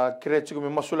kire chigo me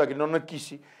masula ki nona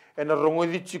kisi ena rongo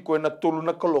di chico ena tolu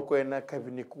na koloko ena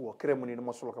kavini kuwa kremuni na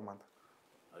masula kamanda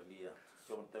alia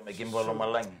me kimbalo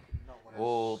malang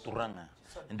o turanga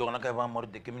ndo na ka va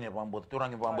morde kemni va mbo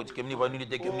turanga va mbo kemni va ni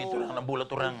de kemni turanga na bula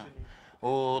turanga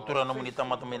o turanga muni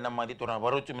tamata me na madi turanga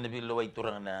baro chumne bi lo wai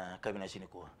turanga na kavina sini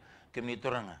kuwa kemni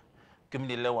turanga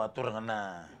kemni lewa turanga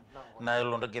na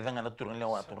londa kedanga na turanga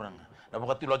lewa turanga na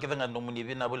bakati lo kedanga no muni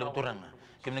bina bole turanga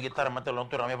kemni gitar mata lo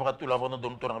turanga me bakati lo bono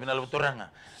don turanga bina lo turanga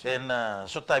en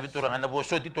sota bi turanga na bo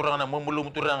soti turanga na momulu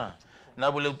turanga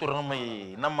na boleh turang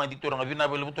mai nama di turang bina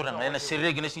boleh turang ena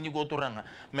sereg na sini go turang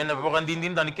mena bagan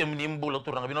dindin dan kem ni mbula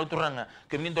turang bina turang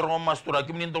kem ni dorong mas turang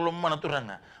kem ni dolom mana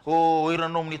turang o ira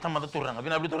nom ni tamata turang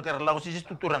bina boleh turang la sis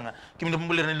tu turang kem ni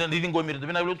mbule ni dindin go mir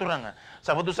bina boleh turang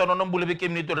safa tu sano nom bule be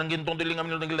kem ni turang gen ton delinga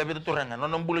min ngila be turang no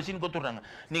nom bule sin go turang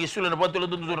ni sula na batula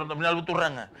tu turang bina boleh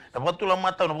turang na batula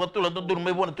mata na batula tu dur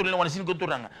me bona tulina wan sin go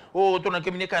turang o turang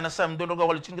kem ni kana sam dono ga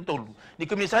wal sin go tolu ni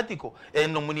kem ni satiko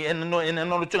nom ni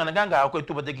no lucu na ganga aku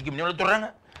itu bagi kimi ni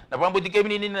turanga na pambo di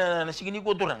kimi ni na sigini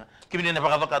ko turanga kimi ni na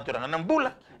baka turanga na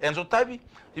mbula enzo tabi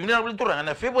kimi ni na turanga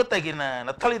na febo tagi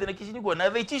na tali na kisini ko na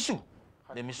vai tisu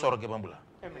de mi soro ke bambula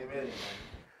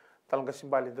talanga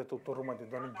simbali da tutur rumah di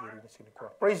dona giri na sini ko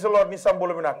praise the lord ni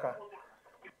sambola binaka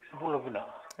bula bula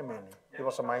amen di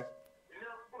wasa mai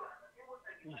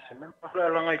semen pakla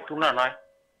langai tunanai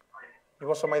di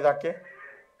wasa mai dake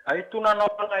ai tunana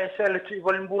pala sele ci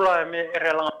bula me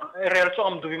erel so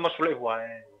am dubi masule wa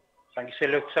sangi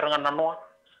sele serangan nanoa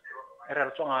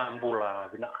erel so ambula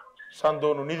bina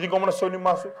sandono ni di komona soni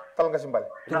masu talanga simbali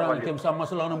turang kem sama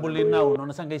sulang nambuli nau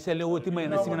nona sangai sele uti mai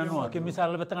na singana noa kem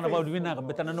misal betanga na bau dina ka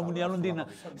betana no muni alun dina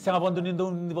sanga bondu ni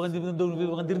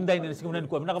bagan dirindai ni singana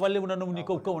ko na ka balle na no muni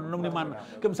ko no muni man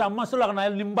kem sama sulang na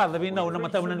limba tapi nau na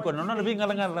mata munan ko nona bi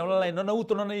ngala ngala lai nona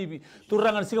uto nona ibi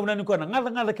turangan singana ko na ngala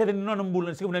ngala keden nona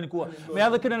mbulan singana ko me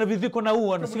ada kena na bizi ko na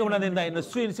uan singana ndai na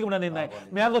swin singana ndai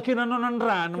me ada kena nona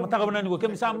ran mata ka munan ko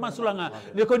kem sama sulanga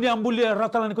ni ko ni ambuli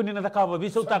ratalan ko ni na ka ba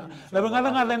bisu tak la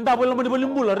ngala nda boleh mo di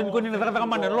bular ko ni nakata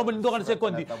kamana lo mo ndokan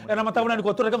sekondi ena matawunan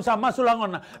ko tura kam sama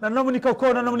sulangon na no mo ni ko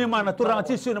na no mo ni mana turang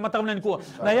tisu na matawunan ko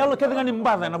na yalo ke dengan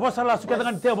imbada na bosala su ke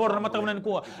dengan tebor na matawunan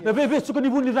ko na bebe su ko ni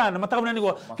buni dan matawunan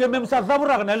ko ke mem sa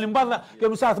zabura na limbada ke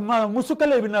sa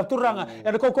musukale bina turanga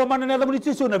ena ko mana na mo ni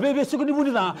tisu na bebe su ko ni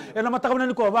buni dan ena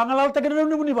matawunan ko bangalal ta ke no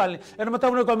mo ni bali ena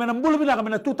matawunan ko mena mbulu bina ka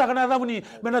mena tuta kana da mo ni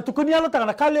mena tukuni yalo ta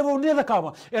kana kale mo ni da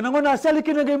kama ena ngona sali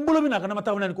kina ge mbulu bina kana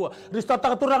matawunan ko risto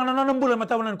ta turanga na no mbulu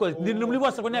matawunan ko din lumli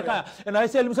wasa ko ne ka ena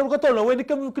sel misal ko tolo weni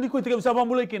kam kini ko tigam sa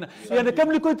bambulay kina ya ne kam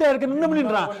liko ter kan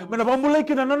namlinra mena bambulay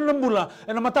kina nan nambula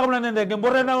ena matakam nan ne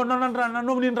gembore na nanra na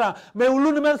nomlinra me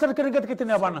ulu ni mer sar keringat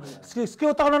kitina bana ski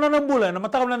utak na nambula ena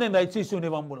matakam nan ne sisu ni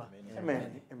bambula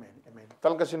amen amen amen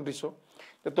talga sin riso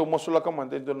teto mosula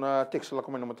kamande dona teks la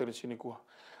kamane materi sini ko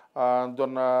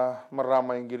dona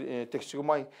marama ingir teks ko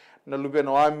mai na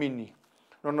lubeno amini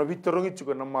no no vitorongi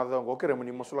chuko na madha ko kere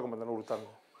mani mosula kamande na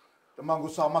urutango mangu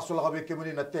sa masula kabe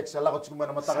kemuni na teks ala ko chuma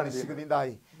na matagani sigini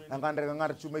dai angandre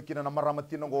ngar chuma kina na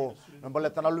maramati ngo na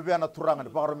baleta na lubia na turanga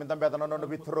pa ro minta beta no no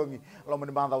bitrongi lo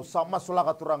mani banda sa masula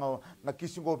ka turanga na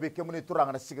kisingo be kemuni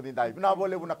turanga na sigini dai bina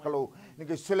bole buna kalo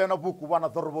ninge sule na buku wana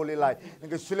dorbole lai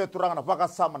ninge sule turanga na baka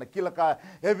sama na kilaka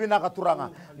evina ka turanga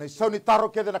na soni taro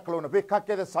kede na kalo na be ka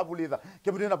kede sabulida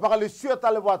kemuni na baka le sueta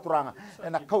le wa turanga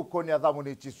na kau konia damu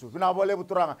ni chisu bina bole bu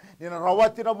turanga ni na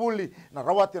rawati na buli na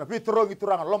rawati na bitrongi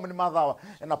turanga lo mani dawa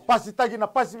ena pasi tagi na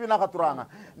pasi bina katuranga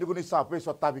niku ni sa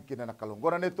peso tabikina na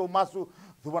kalongona neto masu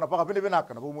thubana paka bine bina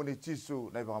kana bumuni chisu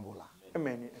na ibambola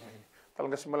amen amen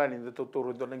talanga simalani de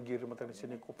totoro do ngiri matani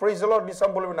sini ko praise the lord ni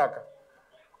sambola binaka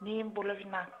ni mbola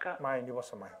binaka mai ni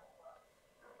wasa mai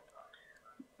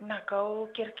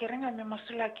nakau kira-kira ngame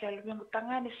masula ki alubeng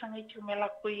tangani sangai chumela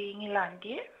kui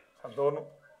ngilandi sandono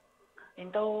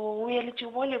então ele te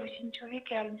olha visin chuvi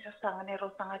que al misa sanga ne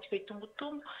ro sanga choi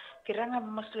tumbutum kira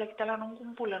ngame masula ki tala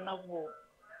ngumpula na wo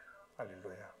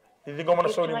haleluya Hindi ko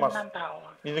soni mas.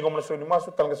 Hindi ko soni mas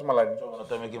talanga semalan.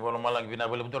 Tama ki bolo malang bina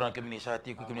bolo turang kemni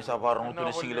sati ku kemni sabarong tu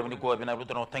singile bini ko bina bolo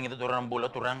turang tangi turang bola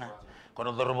turanga.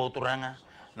 Kono dorbo turanga.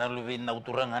 Na luvi na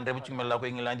turanga ande bucing melaku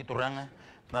ingilandi turanga.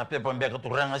 Na pe pambia ke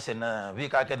turanga sena vi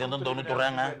ka ke don donu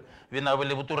turanga. Bina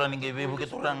bolo turang ninge vi buke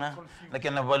turanga. Na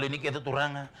kena balo ni ke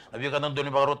turanga. Vi ka don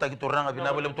donu barota ki turanga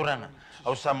bina bolo turanga.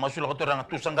 Au sa masul ka turanga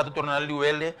tu sanga turanga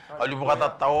liwele. Ali bukata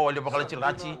tao ali bakala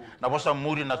chilachi. Na bosa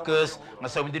muri na kes. Na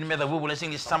sa windin meda vu bulan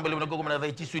sing sambal na gogo na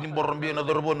dai tisu ni borombi na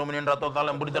dorbo no men rato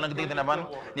talam buri dalang gede na ban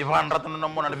ni van rato no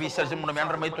mo na visal sim no men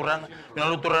andra mai turang bina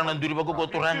lu turang na duri bago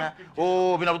turanga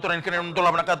o bina turang kenen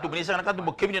tola na katu bini sa na katu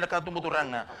bo kemini na katu mo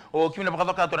turanga o kemini na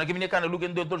bakato katu na kemini kana lu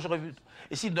gen do tol so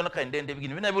isi do na kain den de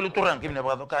bigini bina bulu turang kemini na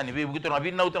bakato kani be bugi turang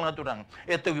bina utal na turang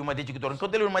eto wi ma de turang ko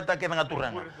telu ma ta ke na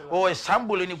turang o e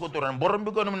sambul ni ko turang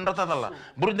borombi ko no men rata tala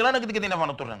buri dalang gede na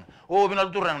van turang o bina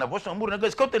lu turang na bosa mur na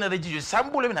gas ko tena de jiu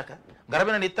sambul bina ka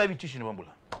garabena ni tabi tisu ni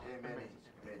bambula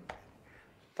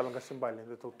talanga simbali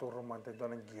de totoro mante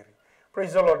dona ngiri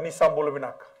praise the lord ni sambolo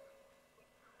binaka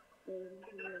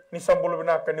ni sambolo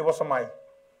binaka ni bosa mai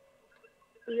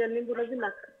iya ni bula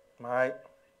binaka mai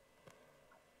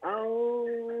au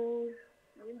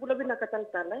ni bula binaka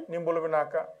tantala ni bula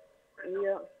binaka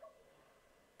iya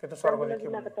Kita sarang lagi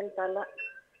nak tala.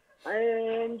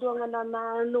 Nduanga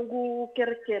na nunggu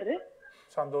kere-kere.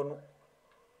 Sandonu.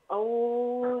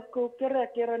 Au ko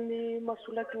kere-kere ni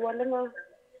masula tuwalenga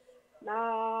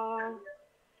na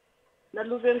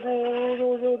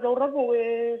luvengu daurabo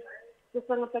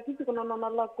kesanga takiti kuna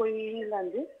nala ko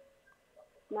England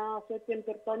na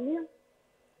September tania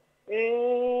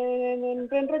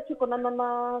nendra chiko na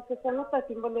kesanga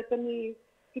takiti mbaleta ni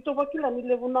kito wakila ni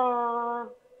levuna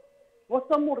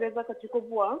wasamure zaka chiko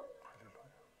bua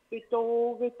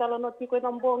ito vetala na tiko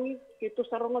na mbongi kito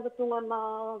sarona vetunga na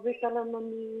vetala na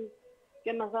ni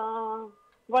kena sa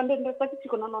vandendra takiti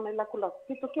kuna na ilakula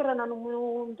kito kira na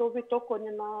ndo vetoko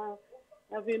na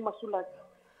ave masulak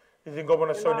Izin ko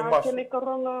na so ni mas kene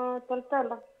karong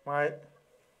taltala mai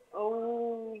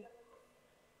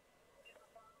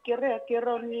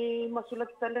kira ni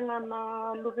masulak talenga na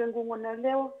luvengu ngona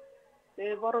leo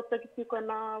varo takiti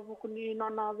kana bukuni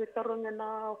na vetarong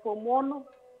na fomono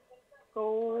ko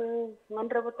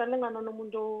ngandre batalenga na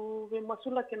mundo ve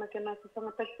masula kena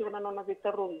sanga takiti kana na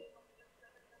vetarong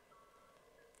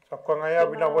sakwa ngaya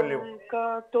bina wole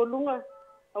ka tolunga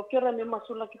o kira ni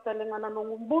masula kitalenga na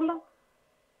ngumbula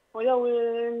o ya we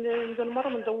ngon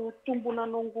mara mendo tumbu na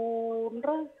nongu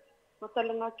ndra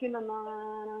matalenga kina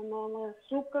na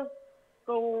suka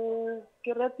ko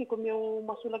kirati ko meu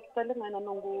masula kitalenga na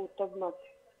nongu tabnat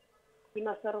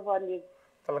bina sarvani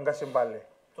talanga simbale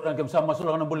Turang kem sama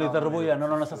sulang na boleh terbo ya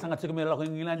nana sangat cik melak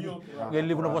England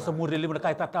ngeli buna bosa muri li buna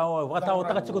kai tatau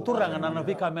taka cik turang nana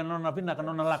vika men nana vina kan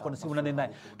nana lakon si buna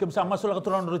nendai kem sama sulang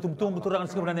turang ro tum turang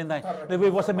si buna nendai lebe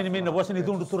bosa mini bosa ni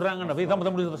tum turang na vita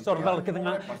tam sor dal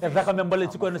ketanga daka membali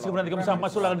cik na si buna kem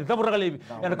sama sulang ni tabur kali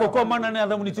ya ko mana ne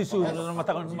ada muni cisu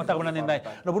mata buna nendai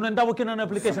na buna ndawo kina na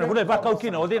application buna bakau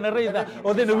kina ode na reida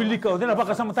ode na wilika ode na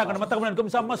baka sama taka mata buna kem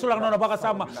sama sulang nana baka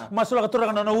sama masulang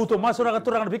turang nana uto masulang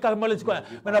turang vika membali cik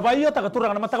mena bayo taka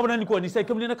turang na mata ni ko ni sai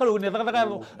kemni na kalu ni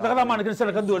taka mana ken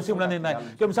sala kandur si mena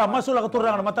nai kem sama sula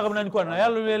turang na mata ni ko na ya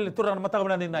lu turang na mata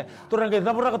ni nai turang ke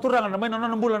dabura turang na mena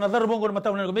na bulan na darbong ko mata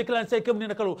ni ko meklan sai kemni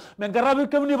na kalu men garabi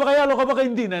kemni baka ya lo ko baka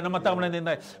indi na mata ni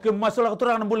nai kem masula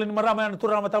turang na bulan ni marama na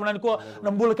turang mata ni ko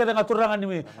na bulan ke nga turang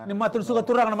ni matun suka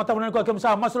turang na mata ni ko kem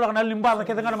sama sula na limbar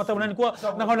ke nga mata ni ko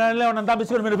na ko na leo na dabi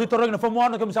sikon mena bitorong na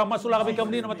fomono kem sama sula ka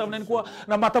kemni na mata ni ko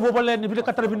na mata bobale ni bila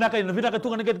katar binaka ni bila ka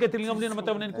tunga ni ke tilingam ni na mata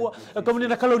ni ko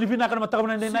kemudian kalau dipinahkan mata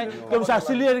kamu nai kamu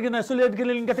sasilir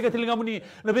keliling ketika telingamu ni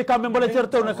lebih kami boleh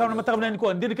cerita na kamu mata kamu nai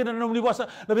kuan diri kena nomni basa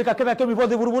lebih kami kami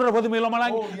boleh buru-buru boleh melama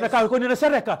lagi na kau kau ni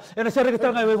sereka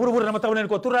tengah buru-buru na mata kamu nai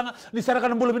kuan turang ni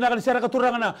sereka boleh binakan sereka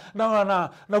turang na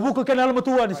buku kena alam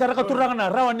tua ni sereka turang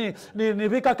na rawan ni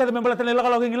bika kita memboleh telinga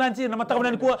kalau ingin lanci na mata kamu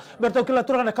nai kuan bertau kila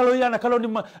turang na kalau ni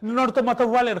norto mata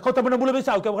wale kau tak boleh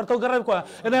bisa kau bertau garai kuan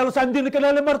ena lalu sandi ni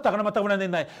kena lemarta na mata kamu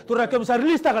nai turang kami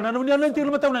sarlista kan na nomni nanti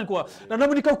mata kamu nai kuan na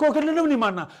namni kau kan na namni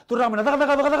mana turang mana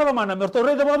taka mana merto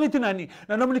reda ba bitinani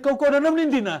na namni kau na namni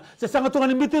dina se sanga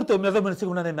tungan imbitir to merto men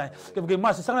siguna nai ke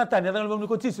mas sanga tani na namni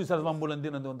ko cisu sa mambulan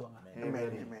dina don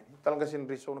amen talaga sin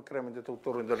riso no krem de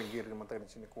turun dari gir mata ni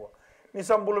sini kuwa ni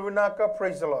sambulo binaka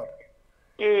praise the lord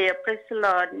praise the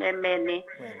lord amen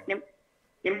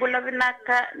ni mbula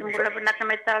binaka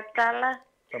metal tala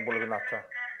sambulo binaka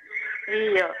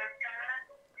iyo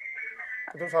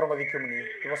itu sarong di kemuni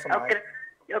itu samai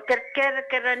Yo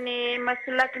kera ni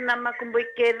masulak na makumbuy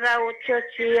kera o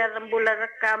chochi arambula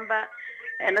rakamba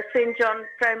na St. John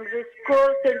Primary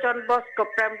School, St. John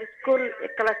Bosco Primary School,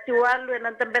 kelas 1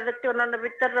 na tambedati na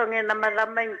bitarong na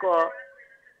maramay ko.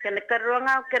 Kaya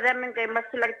karuanga kera men kay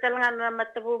masulak talanga na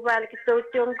matabubal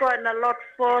kitutyung ko na Lot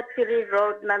 43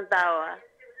 Road Nandawa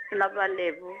na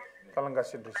Balebu. Talanga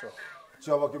sinriso.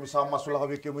 Jawa kami sama sulah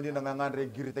kami kemudi nangangan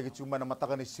regiri tagi cuma nama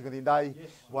takkan isi kendai,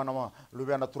 buat nama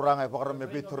lubiana turangai pakar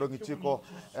mebi turungi ciko,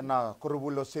 na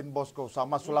korubulo Saint Bosco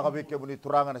sama sulah kami kemudi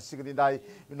turangan isi kendai,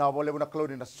 ina boleh buna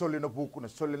kelodi na soli na buku na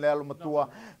soli lelu matua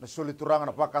na soli turangan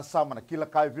na pakasama na kila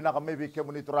kai bina kami mebi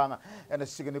kemudi turangan, ena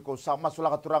isi kendiko sama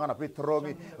sulah turangan na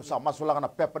biturongi, sama sulah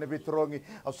na pepa na biturongi,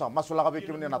 sama sulah kami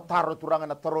kemudi na taro turangan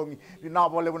na tarongi, ina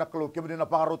boleh buna kelodi kemudi na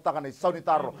pakarutakan na sauni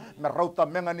taro, merauta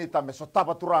menganita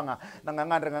mesotapa turangan.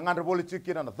 Ngandre boli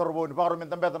cikina na thorbo ni baro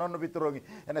mentambe na no biturongi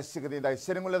ena sigini dai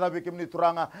seringule da bikim ni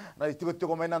turanga na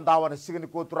tiko mainan dawa na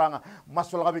sigini ko turanga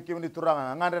masul ga bikim ni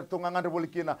turanga ngandre boli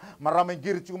kina marame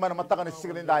giri cikuma na mataka ni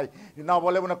sigini dai ina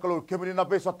bole na kalo kemini na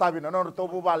beso tabi na no to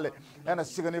bubale ena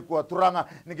sigini ko turanga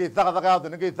ni ge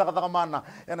taka mana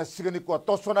ena sigini ko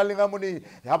tosona linga muni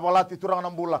ya balati turanga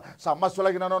nambula sa masul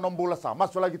lagi na no nambula sa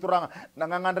masul lagi turanga na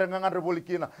ngandre boli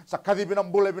kina sa kadi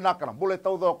binambule binakana bule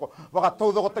taudoko waka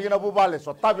taudoko tagina buba bubale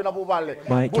so tabi na bubale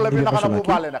bula bina kana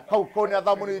bubale na kau ni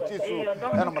adamu ni chisu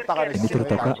na mataka ni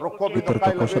rokobi to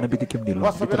kai le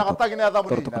wasa bina katagi ni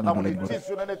adamu ni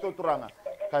chisu na neto turanga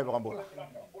kai bakambula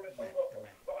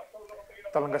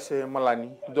talanga se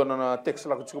malani dona na teks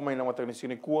la ku mai na mataka ni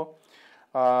sini kuo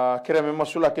kira me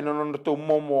masula ki no to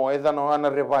momo e dano ana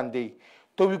revande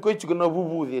to bi ko chiku na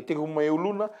bubude te ku mai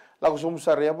uluna la ku somu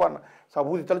sare bana sa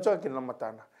budi tal chaka ki na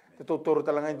matana te to toro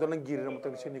talanga into na giri na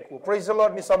mataka sini kuo. Praise the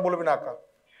Lord. Ni sambulo binaka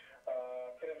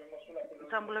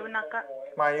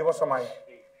mai iwa samai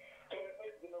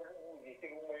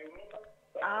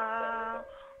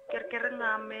kira-kira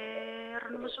ngame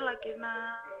ren masula ki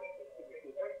na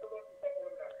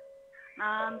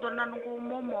dona nunggu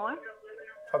momo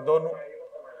Sadonu.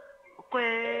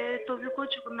 Kwe tobi ko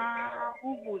chukuna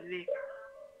bubude.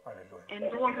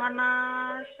 Endo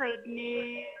ngana side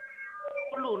ni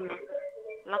uluna.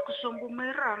 La kusombu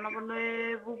mera na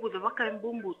bone bubude baka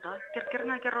mbumbuta. Kira-kira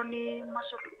ngakero ni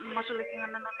masuk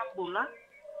ngana na bula.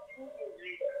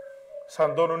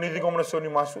 Sandono ni dikomunikasi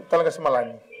masuk talaga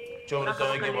semalani. Coba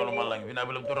tahu ke balu malang. Bina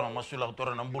belum turang masuk lah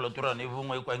turang nambula turang ni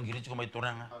bunga ikut anggiri cuma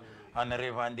turang. Ana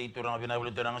revandi turang bina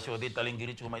belum turang sodi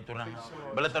talinggiri cuma turang.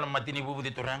 Bala tanam mati ni bubu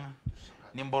di turang.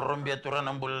 Ni borrom biar turang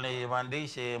nambul ni vandi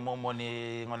se momo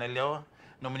ni ngonelio.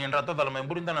 Nominin rato dalam main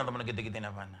burin tanah teman kita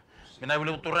na pana. Bina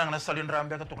belum turang na salin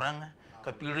rambe ke turang.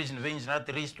 Ke piris veins na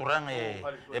teris turang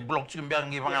blok cium biar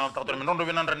ngi vangal tak turang. Menondo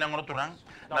bina rene ngono turang.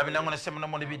 Na bina ngone semana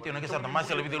mo di video na kisah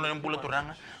masih lebih dulu nambula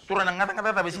turang. Turang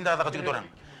ngata-ngata tapi sinta tak kecil turang.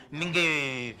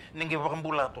 Ninge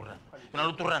wakambula turang. Bina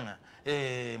lu turang.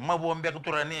 Mabo ambia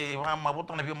kuturani mabo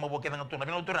tang nabi mabo kita ngatur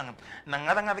nabi turang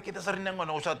ngada kita sering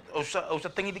ngono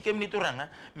usat tengi dikem ni turang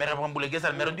mera pambule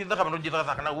gesal mera di taka di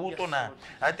taka kana wuto na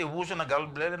ate wuso na gal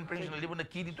bleden prince libo na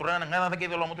kidi turang ngada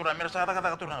kita lo turang mera sa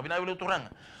taka turang bina bilu turang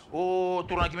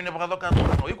turang kimine pakado ka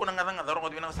turang iko na ngada ro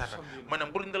bina saka mana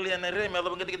burin delia na re mela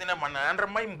bangati kita mana andra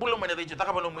mai bulo mana de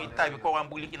taka balo mai tai ko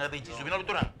ambuli kina de ci bina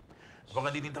turang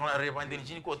Bagan di tintang area pandai di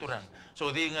sini kuat turang.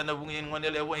 So dia ngana bungin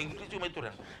ngana lewa Inggris cuma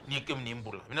turang. Ni kem ni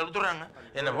mbula. Bina turang.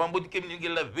 Ena bambu kem ni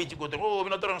gila veci kuat turang. Oh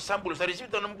bina turang sambul. Sari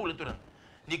sini tanam mbula turang.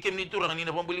 Ni kem ni turang ni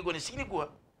na bambu ligo ni sini kuat.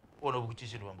 Oh na buci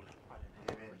sini bambu.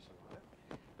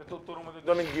 Betul turang mati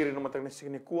dolen giri nama tak ni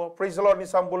sini kuat. Praise the Lord. Ni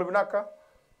sambul binaka.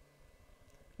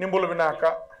 Ni mbula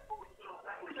binaka.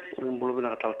 Mbula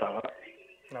binaka tahu.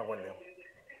 Na boleh.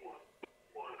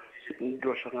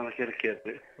 Dua setengah kira-kira.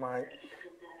 Mai.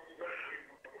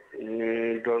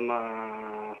 Dona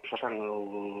sasang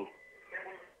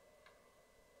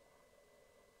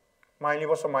mai ni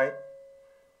bosa mai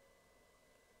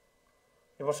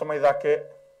dake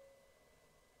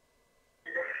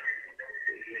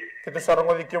kita sarang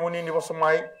di kemuni ni bosa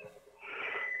mai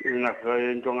nak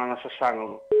jongan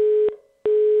sasang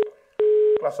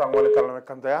lasang wale kalau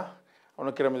kanta ya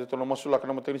ono kira mete tono masula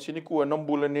kana mate sini ku 6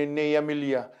 bulan ne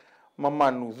Amelia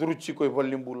mamanu zuruci ko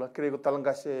valimbula kire ko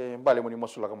talangase bale moni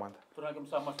masula kamanda turang kim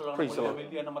sama masula na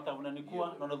media na mata ni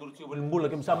kuwa no zuruci valimbula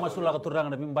kim sama masula ka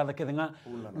turang na bimbada kedenga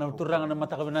na turang na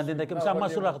mata kabina denda kim sama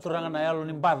masula ka turang na yalo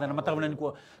ni bada na mata kabina ni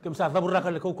kuwa kim sa tabura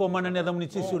ka ko mana ne da muni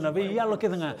cisu na be yalo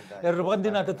kedenga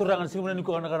bandina te turang na simuna ni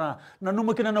kuwa na na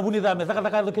numa kina na buni da me taka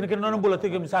taka kina kina na bula te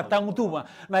kim sa tangu tuba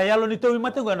na yalo ni towi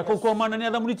mate na ko mana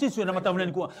ne da muni cisu na mata kabina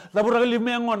ni kuwa tabura ka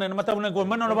lime ngone na mata kabina ni kuwa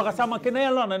mana na baka sama kina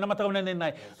yalo na mata kabina ni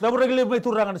nai gele mai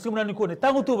turangan simuna ni kuone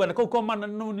tangu tu bana ko komana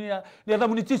ni ada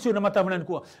muni cisu na mata manan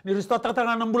ko ni risto tak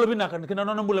tangan 6 bulan binakan kina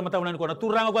 6 bulan mata manan ko na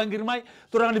turanga ko angir mai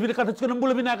turanga di binakan 6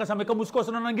 bulan binakan sampai ke muskos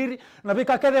na nangiri na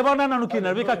bika kede bana na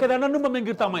nukina bika kede na numba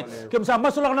mengir tamai kem sama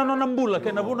sulak na 6 bulan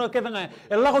kena buno kedanga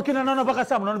ella ko kina na baka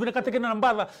sam na binakan kena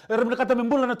nambala binakan ta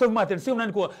membulan na to maten simuna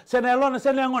ni ko sena elona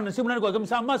sena ngon simuna ni ko kem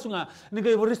sama sunga ni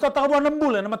ke risto tak 6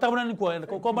 bulan na mata manan ko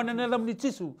komana na lam ni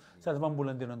cisu sa 6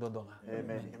 bulan din ndonga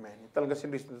amen amen talaga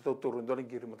sindis to turun dolen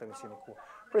giri mata sini ku.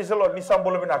 Praise the Lord. Ni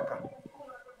sambul binaka.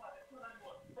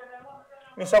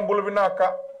 Ni sambul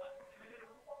binaka.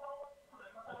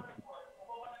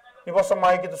 Ni bosa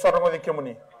mai kita sarang odi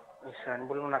kemuni. Ni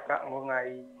sambul binaka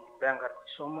ngai banggar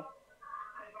somo.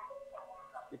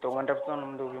 Ito ngandap to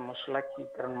nung do moslaki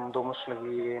karena nung do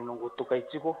moslaki nunggu tukai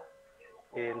ciko.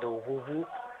 Ndo bubu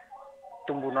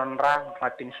tumbunan rang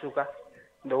matin suka.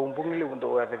 Ndo umbung li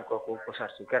ndo ada ko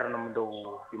sarsi karena ndo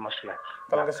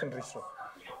moslaki. Talaga sinriso.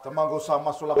 Tamango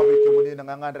sama sula kami kemuni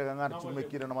nangangan cuma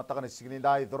kira nama takkan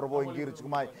signindai dorobo ingir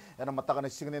cuma nama takkan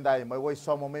signindai mai woi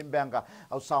somo membangka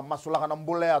au sama sula kana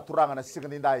mbule aturangan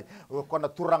signindai kona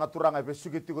turanga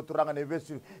besugi tigo turangan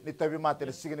besu ni tabi mate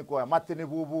ni signi ko mate ni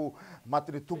bubu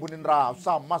mate ni tubunin ra au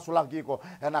sama sula giko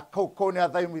ena kau ni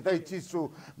adai mi dai cisu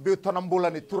bi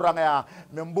tanambula ni turanga ya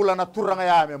membula na turanga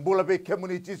ya membula be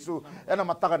kemuni cisu ena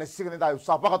matakkan signindai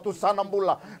usapa tu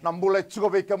sanambula nambula cigo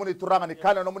be kemuni turanga ni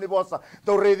kana nomuni bosa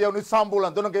dia uni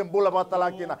sambulan dono game bola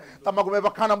batalakina tamago me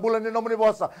bakana bulan ni nomni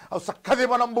bosa au sakade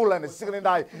banam bulan signi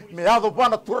dai me ado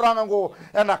bana turanga go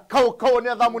ena kau ni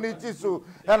adamu ni jisu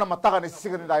ena mataka ni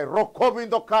signi dai roko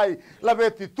bindo kai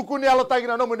labeti tukuni alo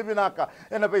tagina nomni binaka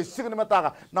ena be signi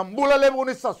mataka nambula lebu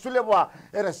ni sasulebwa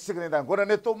ena signi dai gona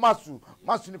neto masu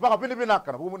ni paka pini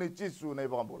binaka na bumuni jisu na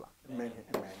ibambula amen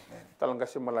talang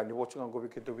kasi malani wo chunga gobi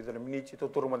kito bidana minichi to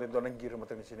turuma de dona ngira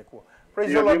matani sini ko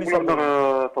praise the lord ni sambula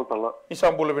totala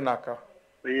isambula binaka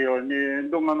iyo ni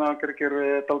ndongana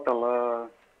kerkere totala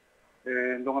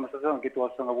ndongana sasa kitu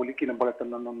asanga buliki na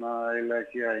balatana na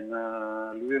ilaisia ina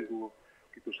luengu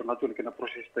kitu sanga tu kena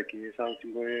proses taki sa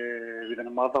singo bidana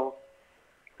madao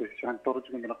kitu sanga toru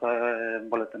chunga na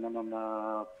balatana na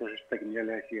proses taki ni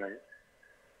ilaisia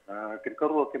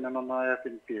kerkaru kena na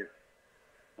FNPF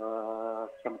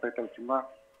sama tahu cuma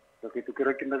begitu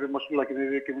kira kita masuk lagi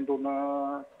ni kita untuk na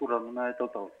turun na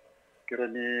tahu kira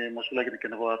ni masuk lagi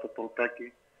kena bawa total taki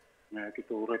na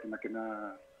kita urat na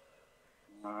kena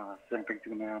sengkang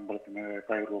cuma balat na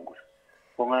kayu rogus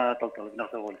ponga tahu nak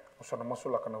sawal usana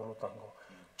masuk lagi na urutango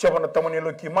coba na tamani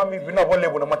lo ki mami bina boleh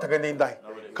buna mata kene indai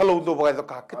kalau undo bagai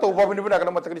doka kita ubah bina bina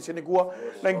kana mata kene sini gua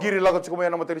na ngiri laga cuma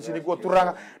yana mata kene sini gua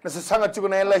turanga na sesanga cuma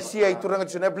na LICI turanga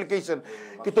cuma application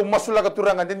kita masuk laga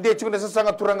turanga dan dia cuma na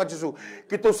sesanga turanga cisu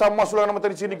kita sama masuk laga mata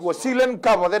kene sini gua seal and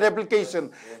cover that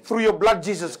application through your blood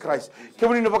Jesus Christ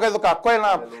kemuni na bagai doka ko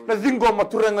na zingo ma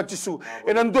turanga cisu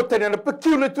enan dote na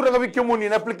pekiu na turanga bi kemuni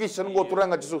na application gua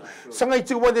turanga cisu sanga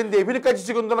ciku baden de bina kaji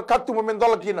ciku na katu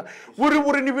momendola kina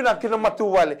wuri ni bina kina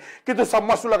matu wale kita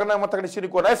sama masuk laga na mata kene sini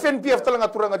gua FNPF talanga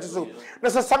turanga cisu na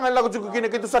sesanga laga ciku kina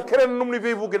kita sa keren numni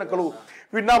be bu kina kalau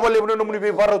bina bale bu numni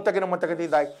be varau takina mata kene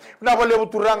dai bina bale bu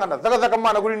turanga na daga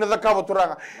mana guri na dakawa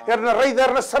turanga erna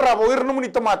raider na sarabo erna numni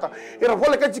tamata era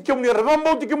vole kaji kemuni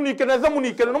rambo ti kemuni kena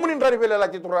zamuni kena numni rani bele la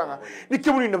turanga ni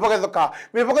kemuni na baga doka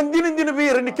me baga dinin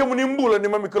be ni kemuni mbula ni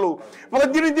mami kalau baga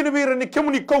dinin be ni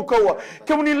kemuni kaukawa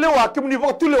kemuni lewa kemuni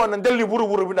baga tulewa na deli buru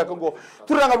bina kango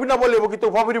turanga bina bale bu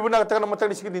kita fabri bina takana mata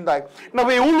kene sini dai na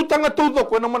be ulu tanga todo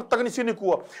ko na mata kene sini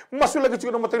kuwa masuk lagi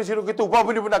cikgu mata kene sini kita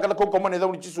fabri bina kana ko komane da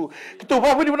cisu kita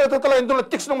fabri bina tatala indona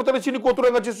teks na mata kene sini ko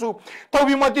turanga cisu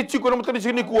tawi mati cikgu na mata kene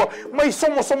sini kuwa mai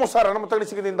somo sara na mata kene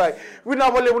sini dai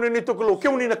bina bale bu ni to kelo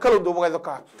kemuni na kalo do baga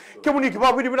doka kemuni ki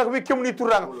fabri bina ko kemuni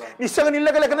turanga ni sanga ni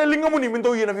lega na lingamuni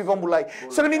mindo yena vi pambulai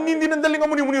sanga ni nindi na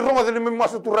lingamuni muni roma de mi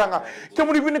masu turanga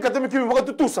kemuni bina katami kimi baga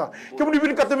tutusa kemuni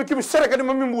bina katami kimi sereka ni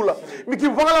mami mbula mi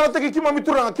kimi bangala na taki kimi mami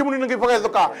turanga kemuni na baga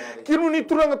doka kemuni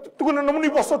turanga tukuna na muni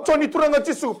boso choni turanga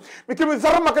cisu mi kimi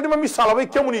zarma kani mami sala be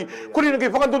kemuni kuni na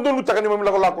baga dondo luta kani mami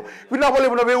lako bina bale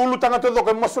bu na be ulu tanga to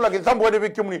doka masula ke zambo de be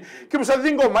kemuni kimi sa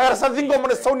dingo ma era sa dingo ma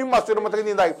sauni masu na mata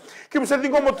kene dai kimi sa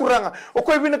dingo ma turanga o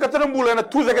ko bina katana mbula na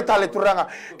tuze ke tale turanga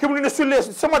kemuni na sule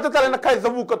sama tale na kai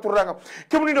zabuka turanga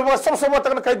kemuni na sama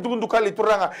takana kai dundu kali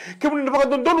turanga kemuni na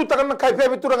baga dondo takana kai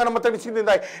bebe turanga na mata kene sini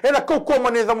dai ena ko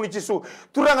mane zamuni cisu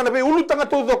turanga na be ulu tanga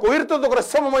to doko irto doko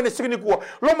sama mane sini kuwa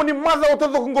lo mani maza o to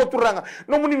doko ngo turanga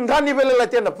no muni ndani bele la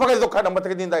tena baga doka na mata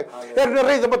kene dai erna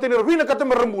reiza batene bina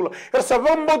katama rambula er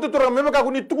savambo to turanga meme ka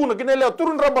kuni tukuna kine le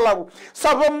turun rambalagu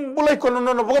savam bulai kono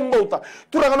no vogambota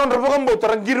turanga non vogambota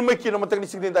rangir meki na mata kene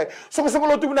sini dai soko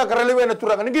lo tubina karalewe na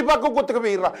turanga ngi ba ko te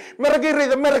kabira merage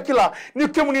reiza merakila ni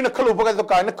kemuni na kalo baga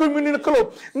doka na kemuni na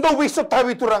kalo ndo wiso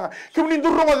tabi turanga kemuni ndo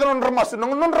ronga non ramasu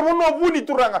non ramono abuni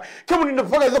turanga kemuni na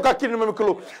baga doka kini meme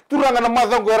kalo turanga na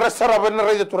mazango era saraba na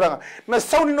reiza turanga na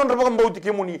sauni non vogambota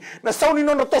kemuni na sauni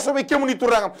non toso be kemuni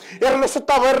turanga era lo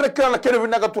sotava era kala kene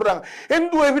bina ka turanga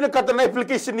endu e bina kata na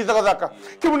application ni daga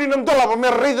kemuni na dola ba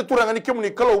mer reiza turanga ni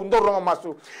kemuni kalo ndo ronga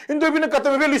masu endo bina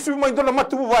kata veli su mai ndo na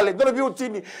matu vale ndo na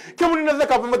biotini kemuni na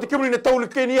daka ba mati kemuni na taulu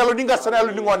keni alo ninga sana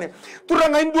alo ningone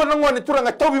turanga indu na ngone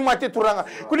turanga tawi mate turanga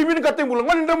kuni bina kata mbula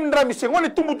ngone ndam ndrami se ngone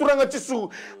tumbu turanga cisu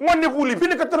ngone buli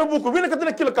bina kata na buku bina kata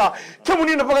na kilaka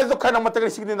kemuni na baga doka na mata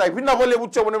kene signi dai bina vole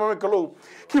bucho ne mame kalo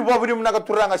ki babiri mna ka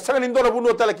turanga sangani ndo na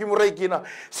bunu tala ki mureikina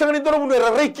sangani ndo na bunu era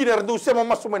reikina ndo sema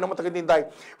masuma na mata kene dai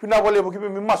bina vole bu ki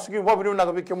mi masu ki babiri mna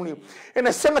ka be kemuni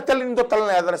ena sanga tali ndo tala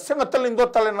na yadra sanga tali ndo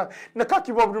tala na ka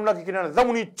ki babiri mna ka kina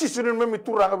zamuni cisu ne meme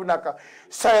turanga bina ka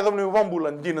saya zamuni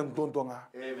vambula ndina ndondonga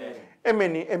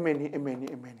amen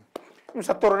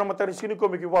Misa toro na matari sini ko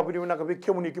miki wa bini na ka be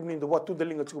kemuni do watu de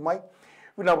linga tsumai.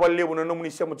 Wina wale wona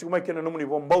nomuni siamo tsumai kena nomuni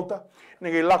bombauta.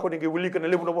 Nge lako nge wilika na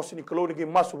lebu na bosi ni kalo nge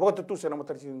masu wakatu tu na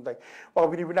matari sini dai. Wa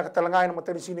bini na ka talangai na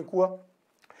matari sini kuwa.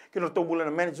 Kino to bulan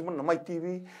na management na my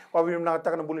TV. Wa bini na ka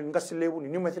takana bulan ngasi lebu ni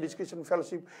New Methodist Christian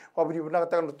Fellowship. Wa bini na ka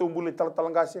takana to bulan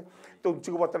talangase. To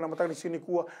tsigo wata na matari sini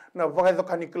kuwa na wagai do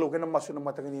kani kalo kena masu na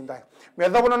matari sini dai. Me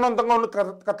da bona non tangon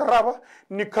kataraba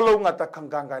ni kalo ngata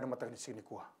kanganga na matari sini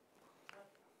kuwa.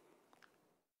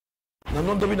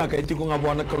 Nanon tabi na kaya tiko nga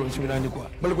buwan na kalun siminani kwa.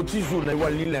 Balik ko tisu na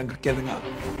iwali lang kakeda nga.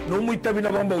 No mo itabi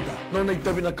na bambauta. No na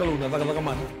itabi na kalun na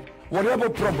taka-takamana. Whatever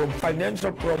problem,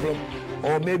 financial problem,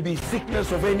 or maybe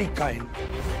sickness of any kind,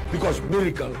 because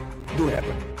miracle do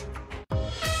happen.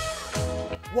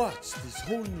 Watch this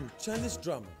whole new Chinese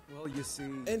drama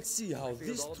and see how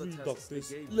these three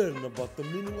doctors learn about the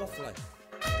meaning of life.